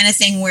it's the kind of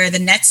thing where the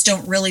Nets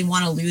don't really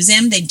want to lose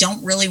him. They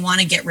don't really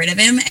want to get rid of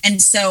him.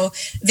 And so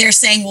they're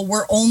saying, well,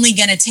 we're only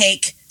going to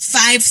take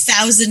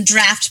 5,000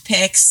 draft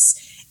picks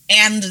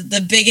and the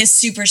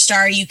biggest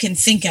superstar you can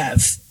think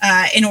of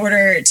in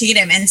order to get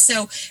him. And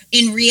so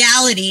in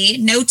reality,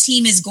 no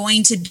team is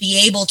going to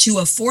be able to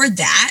afford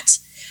that.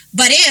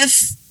 But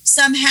if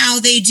somehow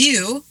they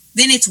do,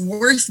 then it's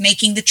worth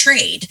making the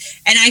trade.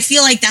 And I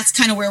feel like that's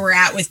kind of where we're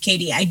at with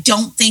KD. I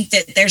don't think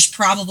that there's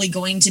probably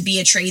going to be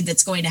a trade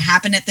that's going to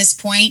happen at this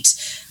point.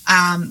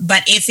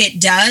 But if it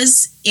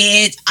does,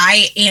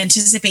 I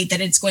anticipate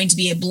that it's going to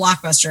be a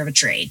blockbuster of a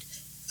trade.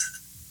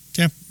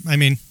 Yeah,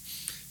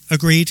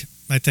 agreed,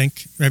 I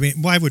think.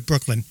 Why would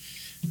Brooklyn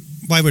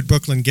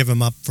give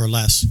him up for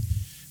less?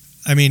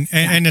 And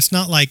it's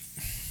not like,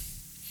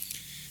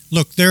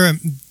 look,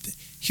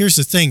 here's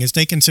the thing, is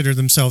they consider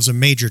themselves a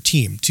major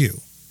team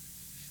too.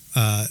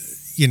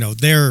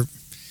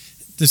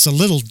 It's a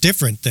little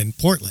different than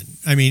Portland.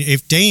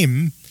 If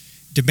Dame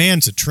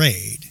demands a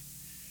trade,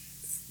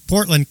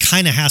 Portland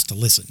kind of has to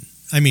listen.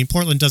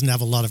 Portland doesn't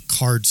have a lot of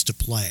cards to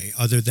play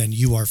other than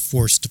you are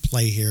forced to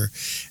play here.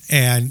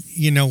 And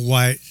you know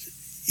what?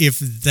 If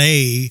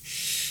they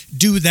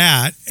do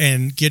that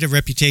and get a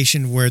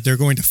reputation where they're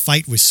going to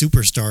fight with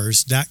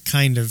superstars, that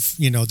kind of,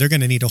 they're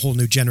going to need a whole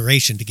new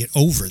generation to get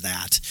over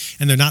that.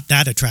 And they're not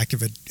that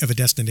attractive of a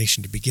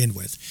destination to begin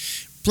with.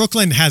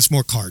 Brooklyn has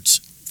more cards,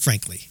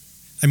 frankly.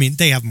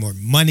 They have more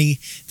money.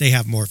 They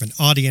have more of an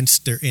audience.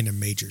 They're in a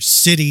major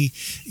city.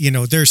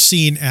 They're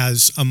seen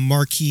as a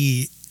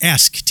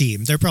marquee-esque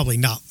team. They're probably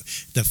not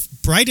the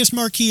brightest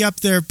marquee up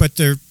there, but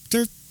they're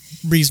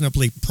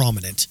reasonably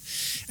prominent.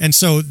 And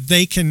so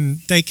they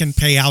can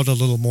pay out a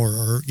little more,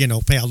 or,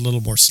 pay out a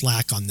little more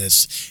slack on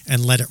this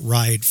and let it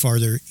ride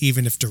farther,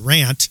 even if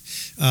Durant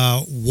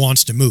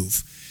wants to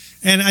move.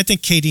 And I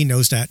think KD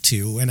knows that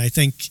too. And I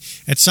think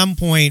at some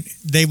point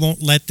they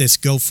won't let this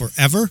go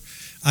forever.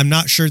 I'm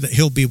not sure that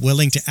he'll be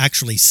willing to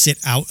actually sit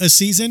out a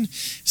season.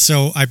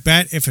 So I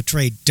bet if a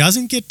trade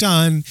doesn't get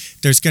done,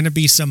 there's going to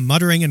be some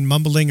muttering and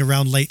mumbling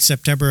around late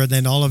September. And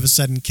then all of a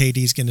sudden,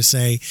 KD's going to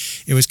say,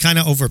 it was kind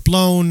of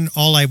overblown.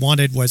 All I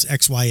wanted was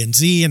X, Y, and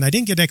Z. And I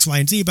didn't get X, Y,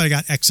 and Z, but I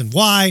got X and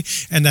Y.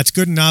 And that's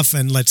good enough.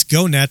 And let's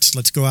go Nets.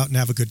 Let's go out and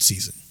have a good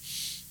season.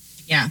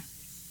 Yeah.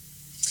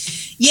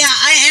 Yeah,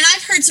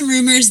 I've heard some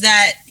rumors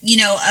that,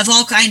 of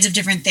all kinds of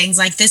different things.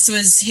 Like this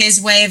was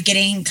his way of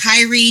getting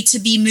Kyrie to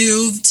be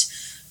moved.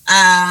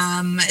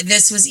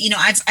 This was,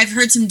 I've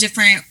heard some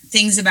different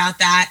things about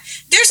that.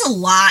 There's a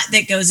lot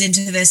that goes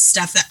into this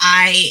stuff that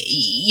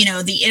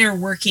the inner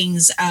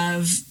workings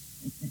of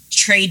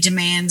trade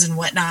demands and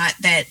whatnot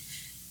that,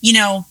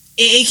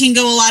 it can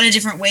go a lot of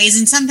different ways,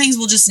 and some things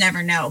we'll just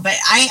never know. But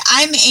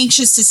I'm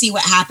anxious to see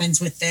what happens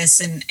with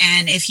this and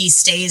if he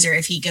stays or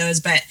if he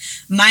goes. But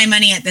my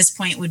money at this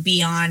point would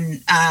be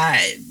on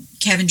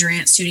Kevin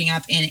Durant suiting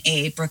up in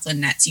a Brooklyn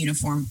Nets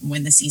uniform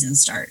when the season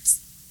starts.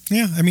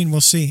 Yeah,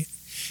 we'll see.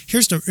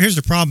 Here's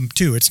the problem,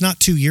 too. It's not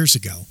 2 years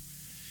ago.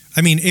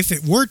 If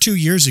it were 2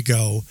 years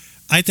ago,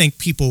 I think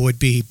people would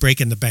be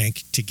breaking the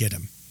bank to get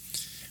him.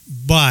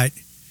 But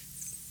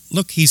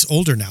look, he's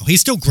older now.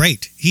 He's still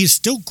great. He's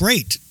still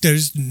great.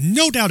 There's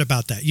no doubt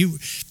about that.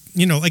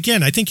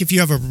 Again, I think if you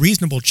have a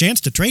reasonable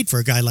chance to trade for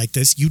a guy like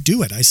this, you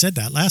do it. I said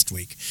that last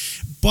week.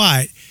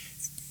 But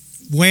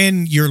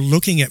when you're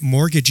looking at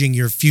mortgaging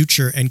your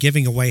future and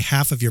giving away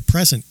half of your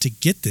present to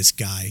get this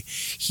guy,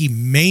 he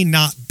may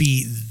not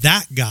be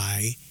that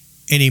guy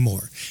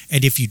anymore.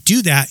 And if you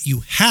do that,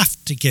 you have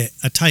to get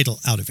a title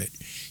out of it.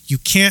 You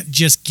can't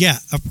just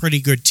get a pretty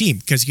good team,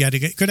 because you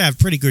could have a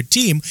pretty good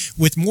team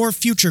with more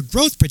future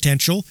growth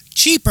potential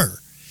cheaper.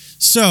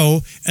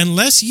 So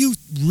unless you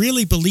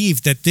really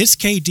believe that this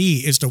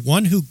KD is the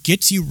one who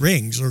gets you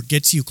rings or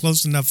gets you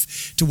close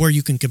enough to where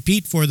you can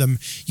compete for them,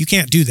 you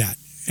can't do that.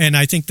 And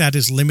I think that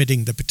is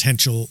limiting the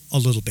potential a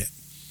little bit.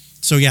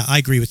 So yeah, I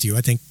agree with you.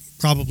 I think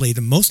probably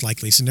the most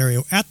likely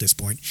scenario at this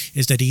point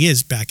is that he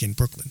is back in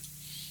Brooklyn.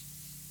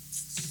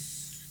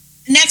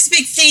 Next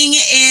big thing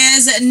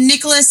is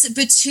Nicholas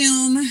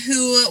Batum,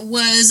 who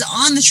was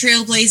on the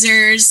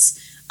Trailblazers.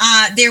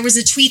 There was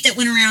a tweet that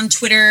went around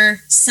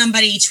Twitter.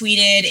 Somebody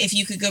tweeted, if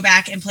you could go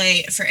back and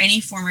play for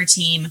any former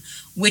team,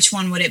 which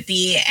one would it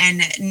be?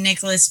 And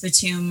Nicholas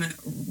Batum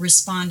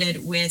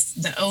responded with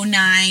the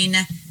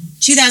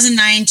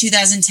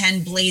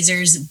 2009-2010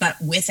 Blazers, but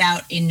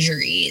without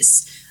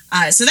injuries.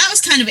 So that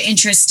was kind of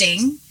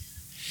interesting.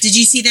 Did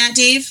you see that,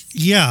 Dave?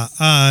 Yeah,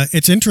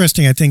 it's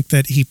interesting, I think,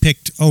 that he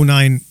picked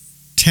 09-10.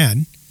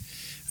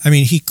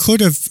 He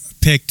could have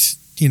picked,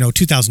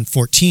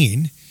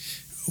 2014,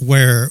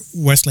 where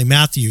Wesley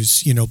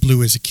Matthews,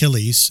 blew his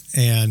Achilles,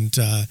 and,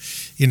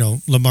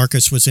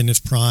 LaMarcus was in his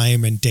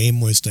prime and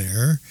Dame was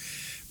there.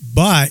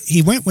 But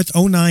he went with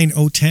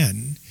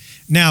 09-010.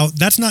 Now,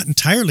 that's not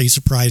entirely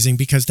surprising,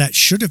 because that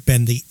should have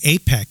been the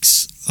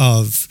apex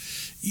of,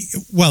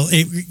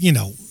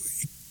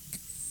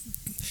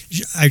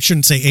 I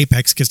shouldn't say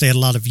apex because they had a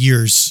lot of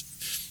years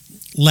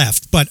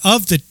left, but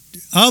of the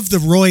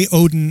Roy,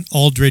 Oden,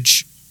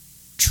 Aldridge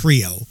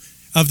trio,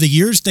 of the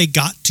years they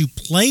got to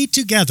play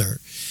together,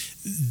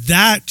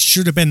 that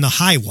should have been the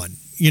high one,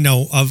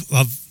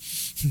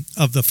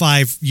 of the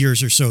 5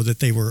 years or so that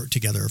they were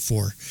together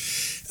for.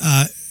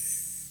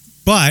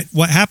 But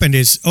what happened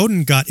is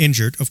Oden got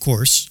injured, of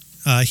course.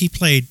 He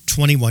played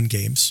 21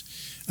 games.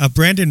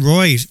 Brandon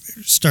Roy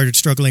started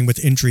struggling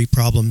with injury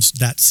problems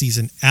that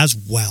season as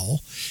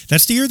well.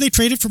 That's the year they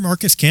traded for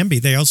Marcus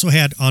Camby. They also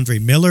had Andre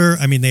Miller.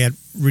 They had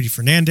Rudy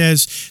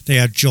Fernandez. They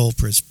had Joel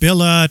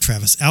Prisbilla,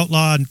 Travis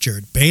Outlaw, and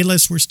Jared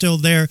Bayless were still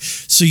there.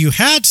 So you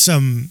had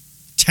some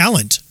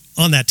talent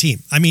on that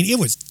team. It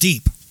was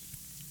deep.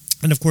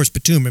 And of course,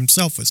 Batum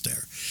himself was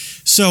there.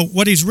 So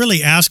what he's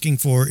really asking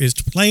for is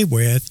to play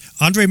with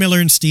Andre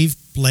Miller and Steve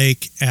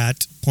Blake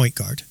at point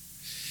guard,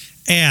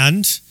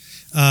 and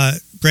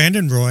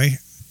Brandon Roy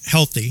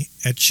healthy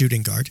at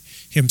shooting guard,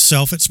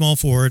 himself at small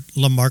forward,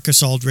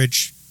 LaMarcus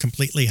Aldridge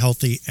completely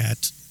healthy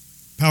at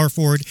power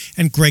forward,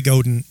 and Greg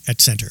Oden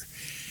at center.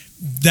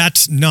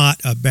 That's not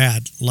a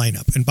bad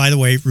lineup. And by the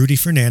way, Rudy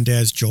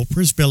Fernandez, Joel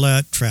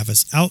Prisbilla,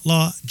 Travis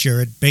Outlaw,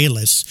 Jared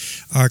Bayless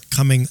are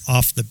coming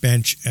off the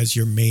bench as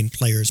your main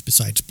players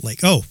besides Blake.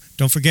 Oh,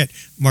 don't forget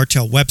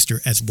Martell Webster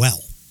as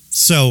well.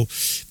 So,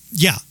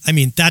 yeah,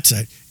 that's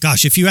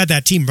if you had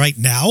that team right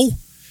now,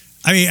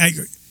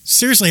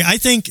 seriously, I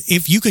think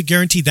if you could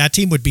guarantee that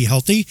team would be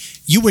healthy,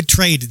 you would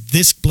trade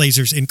this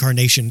Blazers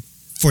incarnation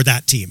for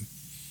that team.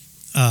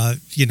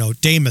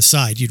 Dame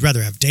aside, you'd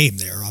rather have Dame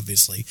there,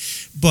 obviously.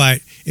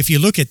 But if you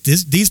look at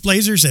these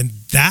Blazers and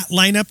that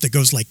lineup that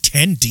goes like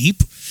 10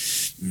 deep,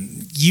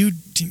 you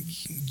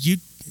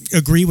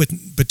agree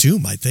with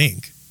Batum, I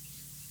think.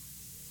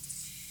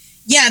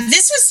 Yeah,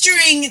 this was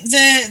during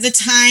the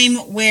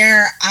time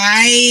where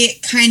I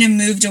kind of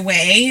moved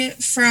away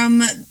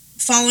from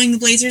following the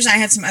Blazers. I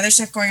had some other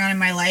stuff going on in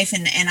my life,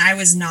 and I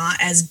was not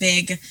as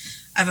big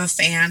of a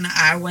fan.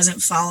 I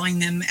wasn't following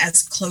them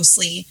as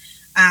closely.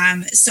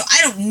 So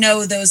I don't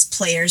know those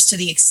players to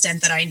the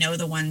extent that I know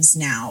the ones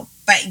now.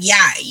 But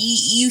yeah,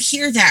 you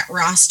hear that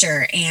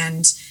roster,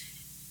 and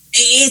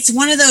it's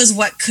one of those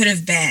what could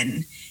have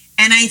been.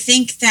 And I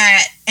think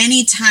that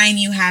anytime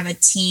you have a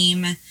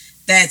team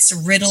that's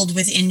riddled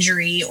with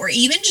injury, or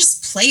even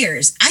just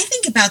players, I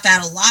think about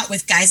that a lot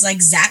with guys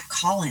like Zach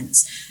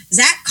Collins.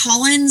 Zach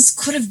Collins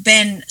could have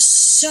been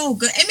so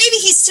good, and maybe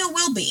he still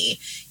will be.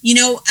 You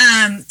know,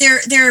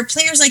 there are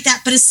players like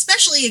that, but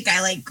especially a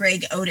guy like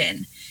Greg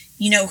Oden,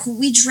 you know, who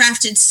we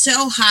drafted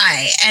so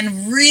high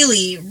and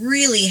really,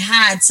 really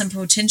had some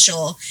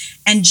potential,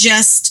 and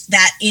just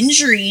that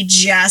injury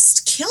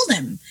just killed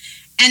him.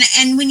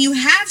 And when you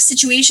have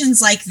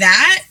situations like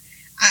that,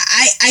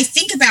 I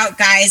think about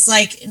guys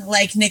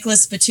like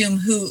Nicholas Batum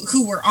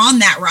who were on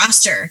that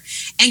roster.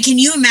 And can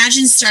you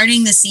imagine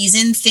starting the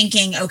season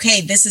thinking,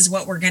 okay, this is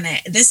what we're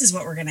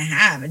gonna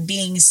have, and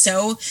being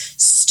so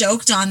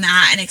stoked on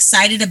that and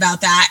excited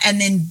about that, and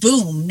then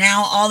boom,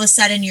 now all of a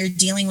sudden you're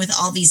dealing with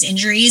all these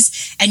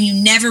injuries, and you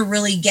never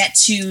really get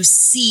to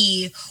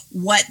see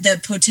what the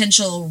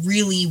potential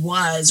really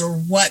was, or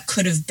what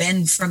could have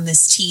been from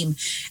this team.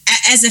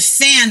 As a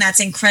fan, that's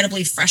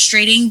incredibly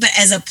frustrating, but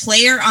as a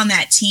player on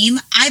that team,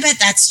 I bet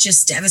that's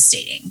just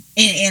devastating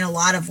in a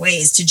lot of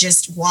ways, to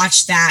just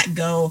watch that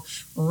go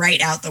right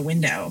out the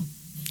window.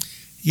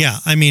 Yeah,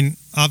 I mean,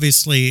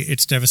 obviously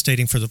it's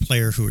devastating for the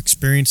player who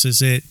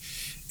experiences it.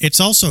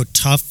 It's also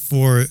tough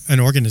for an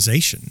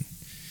organization.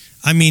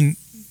 I mean,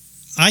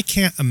 I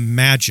can't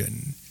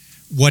imagine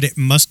what it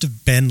must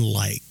have been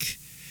like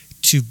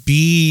to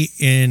be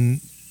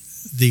in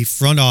the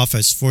front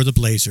office for the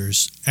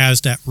Blazers as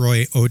that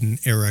Roy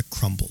Oden era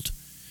crumbled.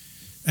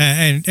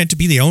 And to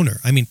be the owner,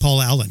 I mean, Paul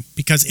Allen,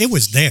 because it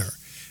was there.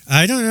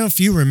 I don't know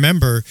if you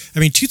remember, I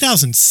mean,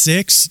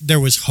 2006, there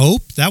was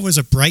hope. That was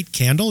a bright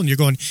candle, and you're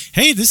going,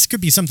 hey, this could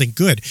be something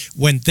good.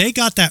 When they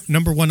got that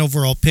number 1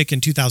 overall pick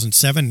in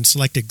 2007 and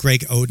selected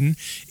Greg Oden,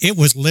 it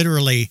was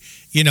literally,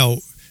 you know,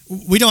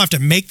 we don't have to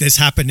make this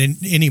happen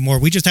anymore.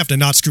 We just have to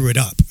not screw it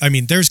up. I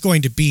mean, there's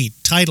going to be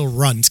title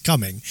runs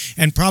coming,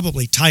 and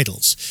probably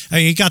titles. I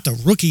mean, you got the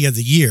rookie of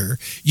the year.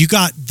 You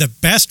got the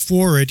best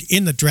forward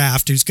in the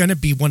draft, who's going to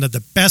be one of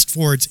the best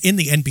forwards in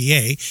the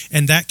NBA,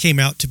 and that came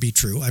out to be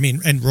true. I mean,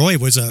 and Roy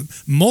was a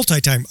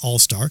multi-time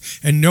All-Star,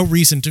 and no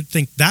reason to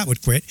think that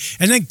would quit.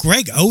 And then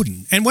Greg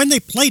Oden. And when they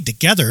played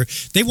together,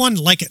 they won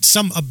like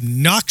some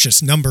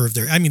obnoxious number of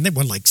they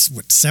won like,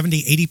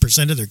 70,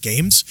 80% of their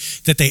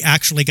games that they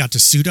actually got to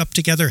suit up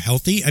together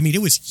healthy. I mean,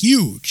 it was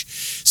huge.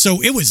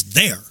 So it was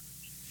there.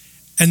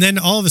 And then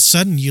all of a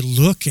sudden you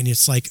look and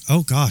it's like,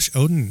 oh gosh,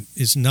 Oden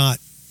is not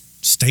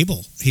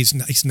stable. He's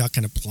not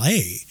going to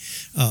play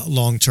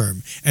long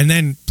term. And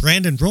then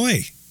Brandon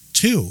Roy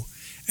too.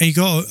 And you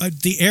go,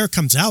 the air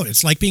comes out.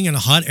 It's like being in a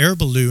hot air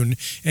balloon,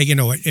 you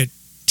know, at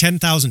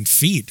 10,000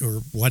 feet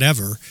or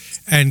whatever,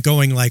 and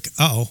going like,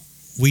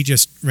 we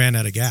just ran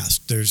out of gas.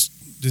 This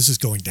is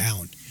going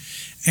down.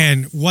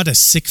 And what a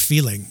sick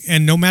feeling.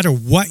 And no matter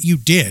what you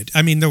did,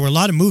 I mean, there were a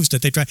lot of moves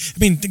that they tried. I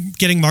mean,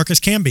 getting Marcus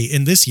Camby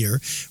in this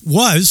year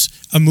was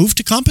a move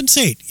to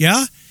compensate,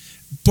 yeah?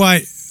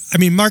 But, I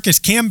mean, Marcus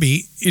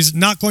Camby is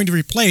not going to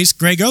replace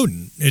Greg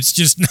Oden. It's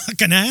just not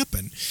going to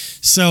happen.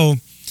 So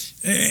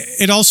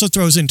it also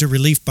throws into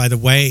relief, by the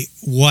way,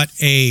 what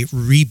a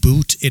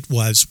reboot it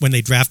was when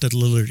they drafted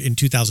Lillard in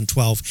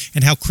 2012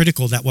 and how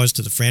critical that was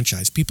to the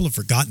franchise. People have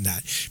forgotten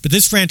that. But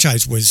this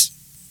franchise was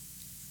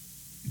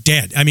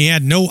dead. I mean, it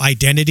had no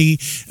identity.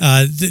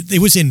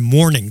 It was in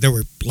mourning. There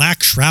were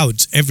black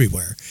shrouds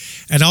everywhere.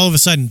 And all of a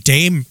sudden,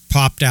 Dame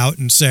popped out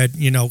and said,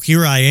 you know,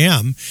 here I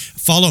am.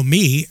 Follow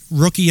me.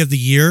 Rookie of the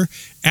year.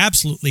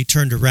 Absolutely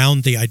turned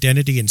around the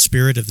identity and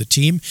spirit of the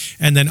team.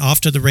 And then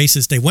off to the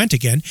races they went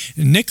again.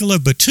 Nicola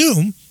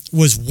Batum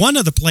was one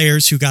of the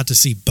players who got to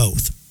see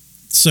both.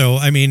 So,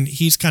 I mean,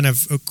 he's kind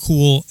of a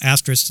cool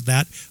asterisk to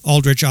that.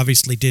 Aldridge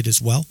obviously did as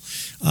well.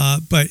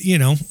 But, you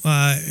know,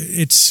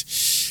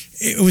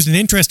 it was an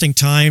interesting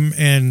time,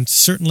 and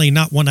certainly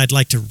not one I'd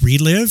like to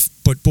relive.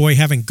 But boy,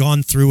 having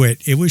gone through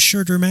it, it was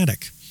sure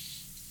dramatic.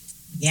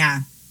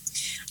 Yeah.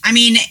 I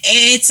mean,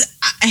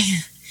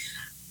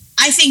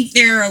 I think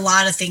there are a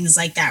lot of things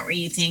like that where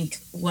you think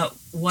what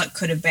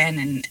could have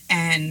been,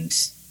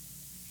 and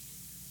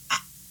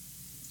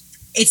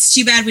it's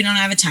too bad we don't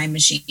have a time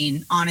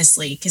machine,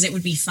 honestly, because it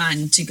would be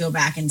fun to go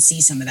back and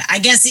see some of that. I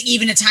guess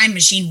even a time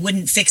machine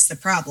wouldn't fix the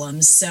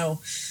problems,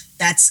 so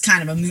that's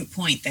kind of a moot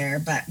point there.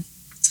 But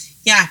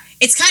yeah,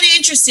 it's kind of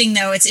interesting,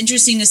 though. It's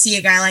interesting to see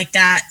a guy like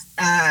that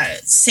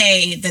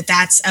say that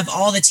that's, of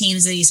all the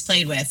teams that he's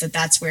played with,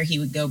 that's where he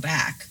would go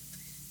back.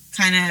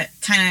 Kind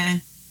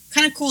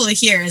of cool to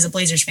hear as a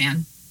Blazers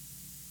fan.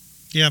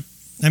 Yeah,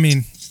 I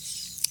mean,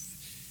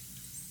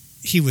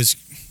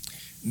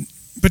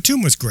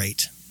 Batum was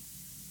great.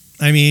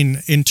 I mean,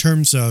 in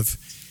terms of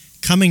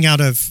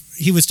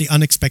he was the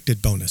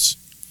unexpected bonus.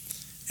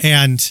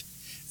 And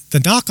the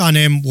knock on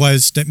him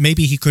was that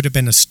maybe he could have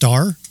been a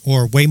star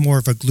or way more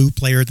of a glue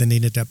player than he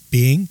ended up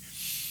being.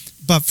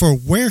 But for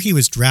where he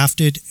was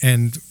drafted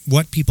and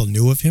what people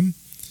knew of him,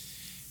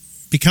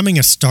 becoming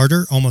a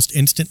starter almost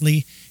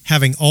instantly,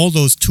 having all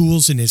those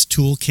tools in his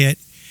toolkit,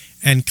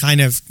 and kind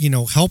of,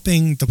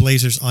 helping the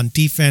Blazers on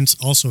defense,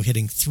 also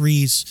hitting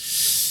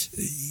threes.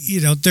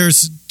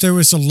 There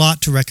was a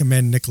lot to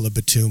recommend Nicolas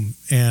Batum,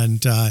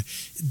 and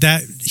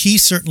that he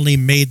certainly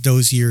made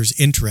those years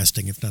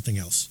interesting, if nothing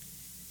else.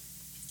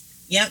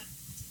 Yep.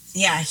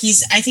 Yeah,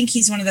 I think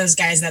he's one of those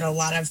guys that a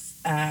lot of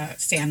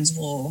fans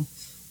will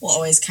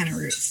always kind of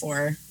root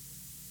for,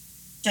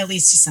 at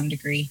least to some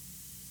degree.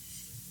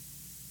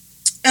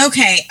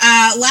 Okay,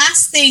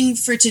 last thing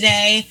for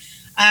today.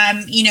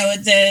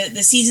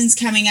 The season's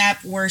coming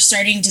up. We're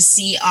starting to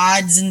see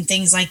odds and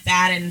things like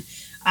that. And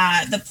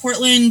the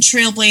Portland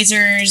Trail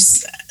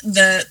Blazers,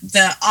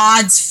 the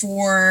odds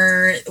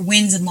for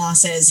wins and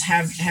losses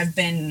have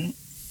been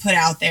put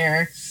out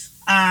there.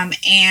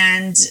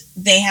 And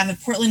they have the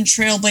Portland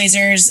Trail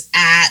Blazers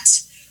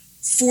at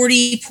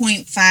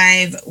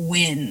 40.5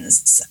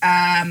 wins.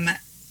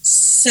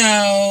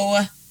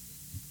 So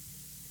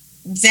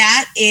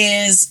that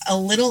is a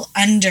little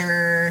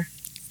under...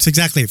 It's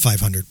exactly at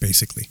 500,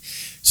 basically.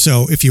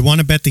 So if you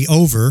want to bet the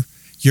over,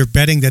 you're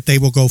betting that they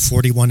will go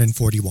 41 and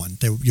 41.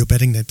 You're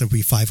betting that they'll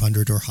be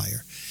 500 or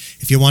higher.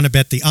 If you want to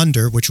bet the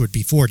under, which would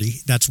be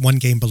 40, that's one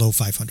game below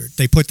 500.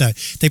 They put the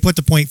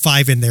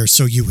 0.5 in there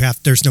so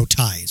there's no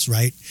ties,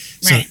 right?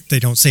 So they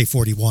don't say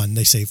 41,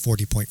 they say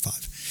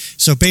 40.5.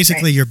 So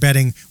basically you're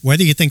betting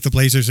whether you think the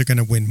Blazers are going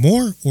to win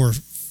more or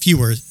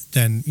fewer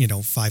than,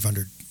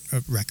 500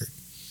 record.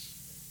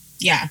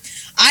 Yeah,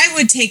 I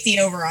would take the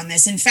over on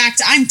this. In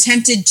fact, I'm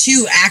tempted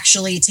to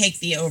actually take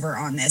the over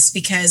on this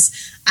because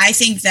I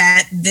think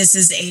that this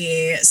is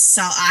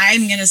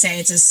I'm going to say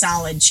it's a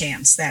solid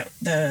chance that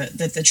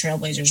the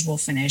Trailblazers will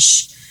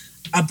finish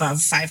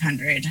above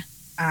 500.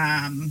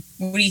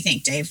 What do you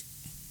think, Dave?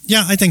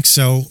 Yeah, I think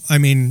so. I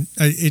mean,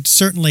 it's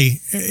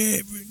certainly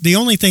the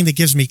only thing that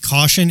gives me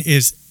caution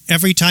is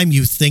every time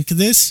you think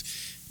this,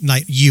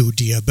 not you,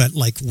 Dia, but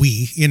like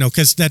we,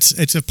 because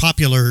it's a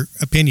popular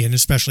opinion,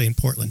 especially in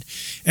Portland.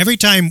 Every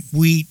time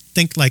we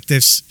think like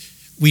this,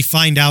 we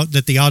find out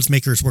that the odds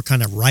makers were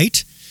kind of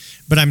right.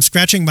 But I'm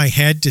scratching my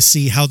head to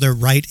see how they're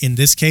right in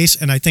this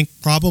case. And I think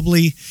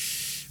probably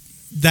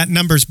that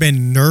number's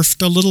been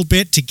nerfed a little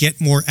bit to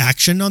get more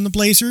action on the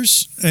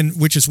Blazers, and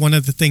which is one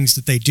of the things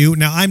that they do.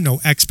 Now, I'm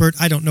no expert.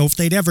 I don't know if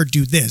they'd ever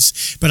do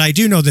this, but I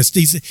do know this.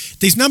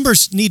 These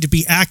numbers need to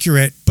be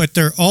accurate, but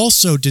they're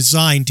also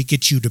designed to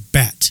get you to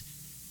bet,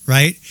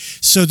 right?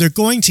 So they're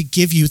going to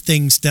give you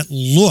things that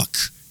look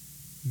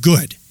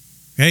good,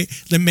 okay?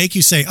 That make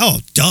you say, oh,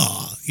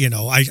 duh,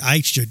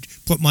 I should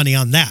put money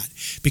on that.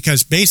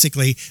 Because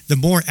basically, the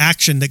more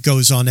action that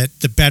goes on it,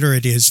 the better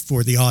it is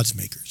for the odds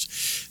makers.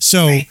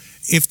 So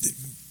if,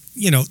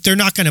 they're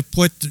not going to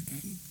put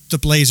the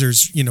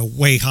Blazers,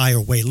 way high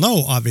or way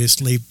low,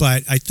 obviously.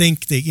 But I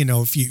think that,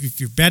 if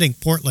you're betting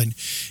Portland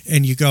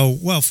and you go,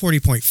 well,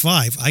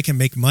 40.5, I can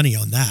make money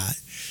on that.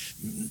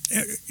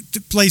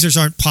 The Blazers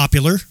aren't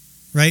popular,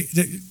 right?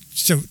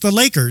 So the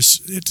Lakers,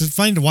 it's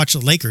fun to watch the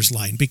Lakers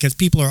line because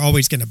people are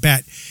always going to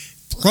bet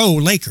pro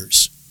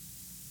Lakers.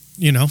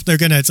 They're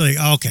going to say,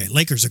 okay,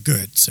 Lakers are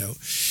good. So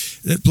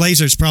the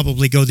Blazers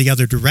probably go the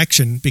other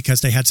direction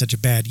because they had such a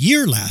bad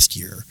year last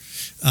year.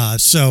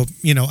 So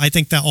I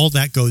think that all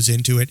that goes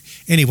into it.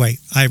 Anyway,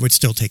 I would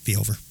still take the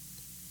over.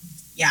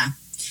 Yeah.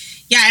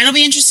 Yeah, it'll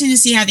be interesting to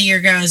see how the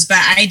year goes, but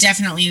I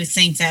definitely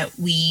think that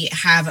we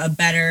have a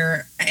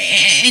better,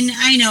 and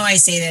I know I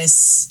say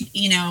this,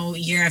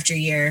 year after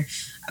year,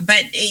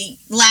 but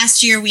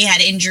last year we had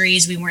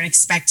injuries we weren't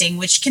expecting,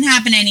 which can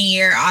happen any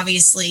year,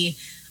 obviously.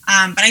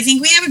 But I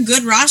think we have a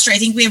good roster. I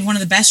think we have one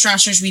of the best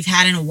rosters we've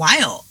had in a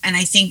while. And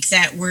I think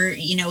that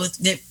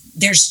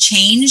there's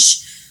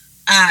change.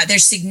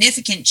 There's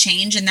significant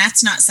change, and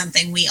that's not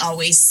something we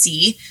always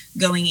see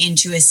going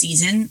into a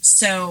season.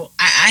 So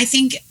I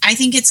think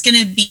it's going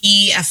to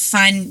be a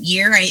fun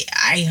year.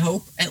 I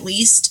hope, at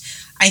least.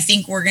 I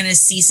think we're going to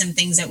see some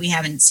things that we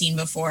haven't seen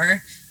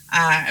before,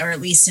 or at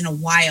least in a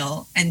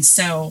while. And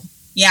so,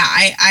 yeah,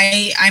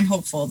 I'm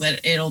hopeful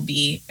that it'll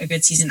be a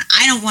good season.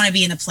 I don't want to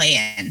be in the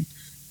play-in.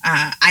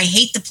 I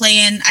hate the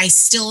play-in. I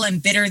still am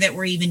bitter that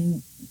we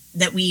even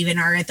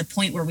are at the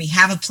point where we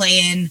have a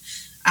play-in.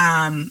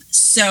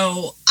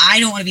 So I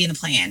don't want to be in the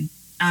play-in.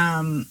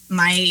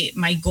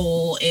 My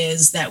goal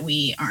is that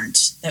we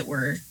aren't, that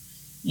we're,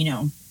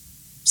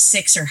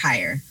 6 or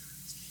higher.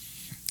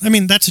 I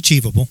mean, that's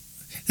achievable.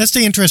 That's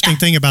the interesting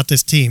thing about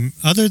this team.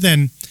 Other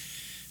than,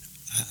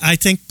 I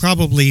think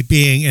probably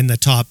being in the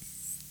top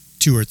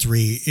 2 or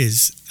 3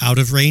 is out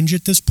of range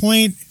at this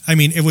point. I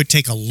mean, it would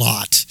take a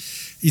lot.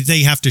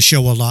 They have to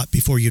show a lot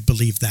before you'd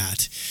believe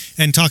that.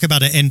 And talk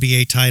about an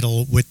NBA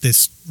title with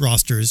this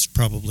roster is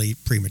probably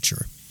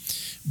premature.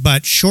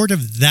 But short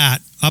of that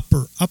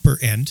upper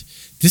end,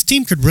 this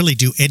team could really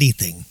do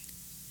anything.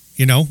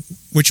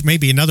 which may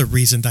be another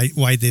reason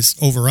why this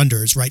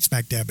over-under is right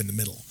smack dab in the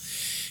middle.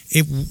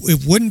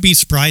 It wouldn't be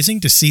surprising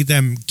to see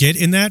them get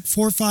in that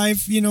 4 or 5,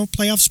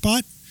 playoff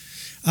spot.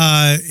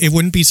 It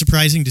wouldn't be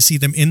surprising to see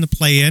them in the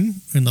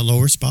play-in in the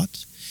lower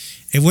spots.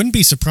 It wouldn't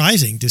be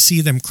surprising to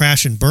see them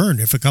crash and burn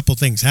if a couple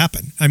things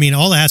happen. I mean,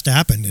 all that has to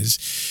happen is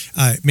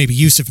maybe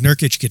Jusuf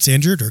Nurkic gets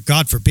injured, or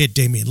God forbid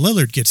Damian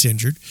Lillard gets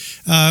injured,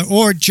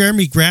 or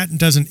Jeremy Grant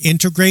doesn't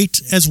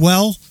integrate as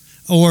well,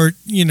 or,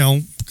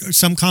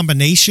 some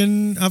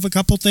combination of a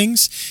couple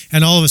things,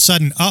 and all of a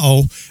sudden,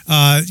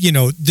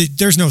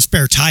 there's no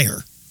spare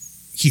tire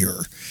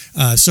here.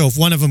 So if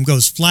one of them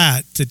goes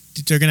flat,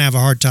 they're going to have a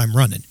hard time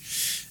running.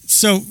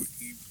 So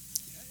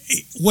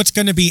what's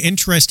going to be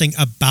interesting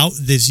about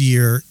this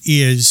year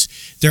is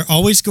they're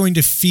always going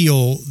to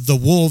feel the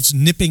Wolves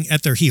nipping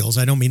at their heels.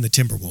 I don't mean the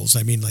Timberwolves.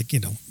 I mean,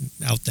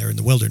 out there in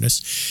the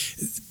wilderness.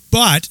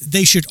 But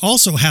they should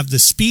also have the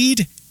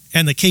speed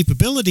and the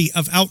capability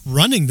of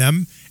outrunning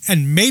them,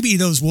 and maybe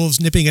those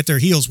Wolves nipping at their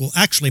heels will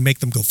actually make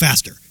them go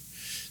faster.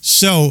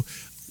 So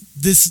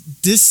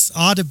this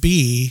ought to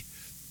be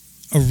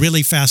a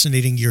really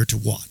fascinating year to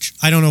watch.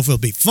 I don't know if it'll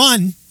be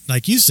fun,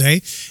 like you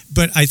say,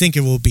 but I think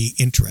it will be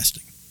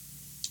interesting.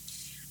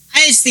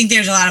 I just think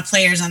there's a lot of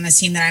players on this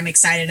team that I'm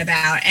excited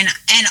about. And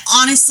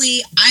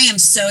honestly, I am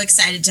so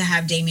excited to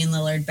have Damian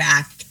Lillard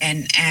back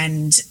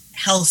and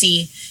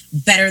healthy,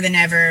 better than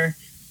ever.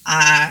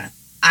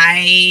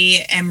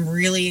 I am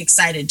really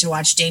excited to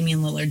watch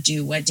Damian Lillard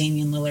do what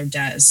Damian Lillard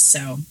does.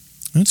 So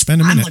let's spend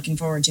a minute. I'm looking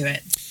forward to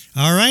it.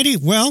 All righty.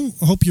 Well,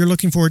 I hope you're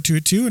looking forward to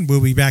it too. And we'll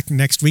be back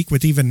next week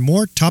with even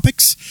more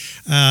topics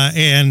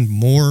and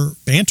more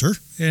banter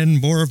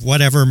and more of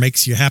whatever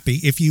makes you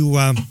happy. If you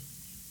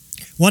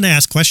want to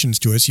ask questions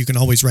to us, you can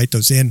always write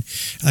those in.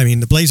 I mean,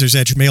 the Blazers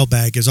Edge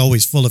mailbag is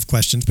always full of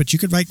questions, but you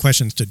could write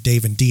questions to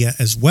Dave and Dia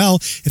as well.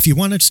 If you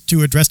wanted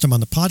to address them on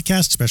the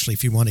podcast, especially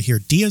if you want to hear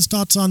Dia's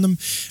thoughts on them,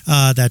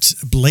 that's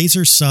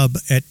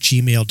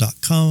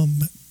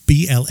blazersub@gmail.com.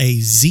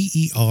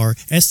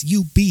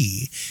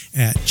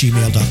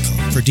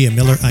 BLAZERSUB@gmail.com. For Dia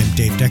Miller, I'm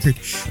Dave Deckard.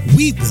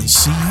 We will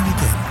see you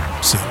again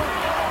soon.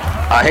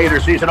 A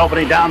hater sees an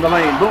opening down the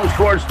lane, moves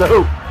towards the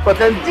hoop, but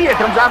then Dia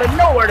comes out of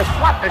nowhere to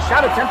swat the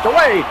shot attempt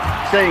away,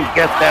 saying,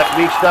 "Get that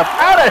weak stuff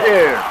out of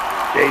here."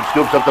 Dave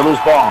scoops up the loose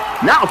ball.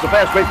 Now it's a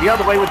fast break the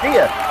other way with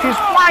Dia. She's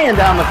flying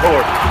down the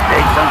court.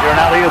 Dave sends her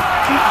an alley-oop.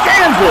 She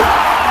jams it.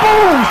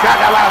 Boom!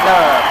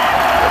 Shakalaka!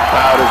 The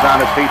crowd is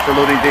on its feet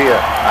saluting Dia.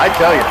 I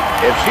tell you,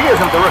 if she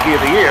isn't the Rookie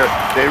of the Year,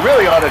 they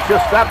really ought to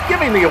just stop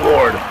giving the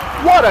award.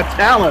 What a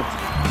talent!